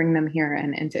to bring them here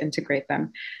and to integrate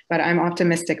them. But I'm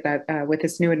optimistic that with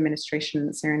this new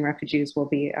administration, Syrian refugees will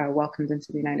be welcomed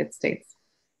into the United States.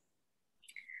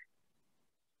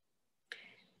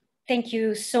 Thank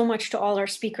you so much to all our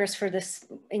speakers for this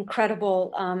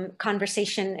incredible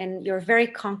conversation and your very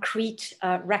concrete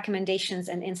recommendations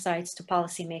and insights to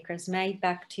policymakers. May,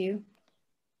 back to you.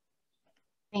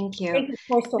 Thank you. Thank you, of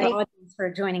course, to our audience for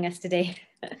joining us today.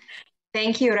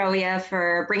 Thank you, Rawya,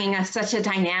 for bringing us such a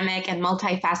dynamic and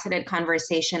multifaceted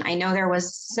conversation. I know there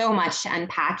was so much to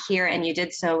unpack here, and you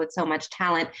did so with so much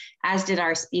talent, as did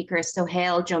our speakers,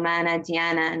 Suhail, Joumana,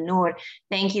 Diana, and Noor.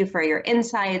 Thank you for your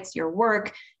insights, your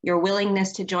work, your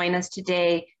willingness to join us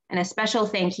today. And a special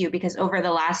thank you because over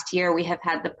the last year, we have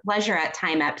had the pleasure at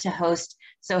TIMEP to host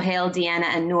Suhail, Diana,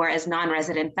 and Noor as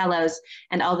non-resident fellows.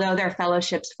 And although their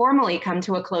fellowships formally come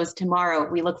to a close tomorrow,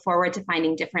 we look forward to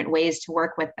finding different ways to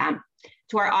work with them.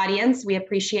 To our audience, we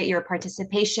appreciate your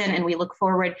participation and we look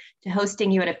forward to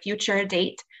hosting you at a future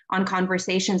date on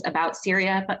conversations about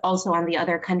Syria, but also on the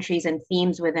other countries and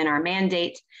themes within our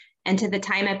mandate. And to the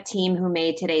TIMEP team who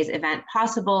made today's event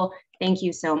possible, thank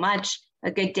you so much. A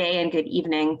good day and good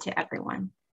evening to everyone.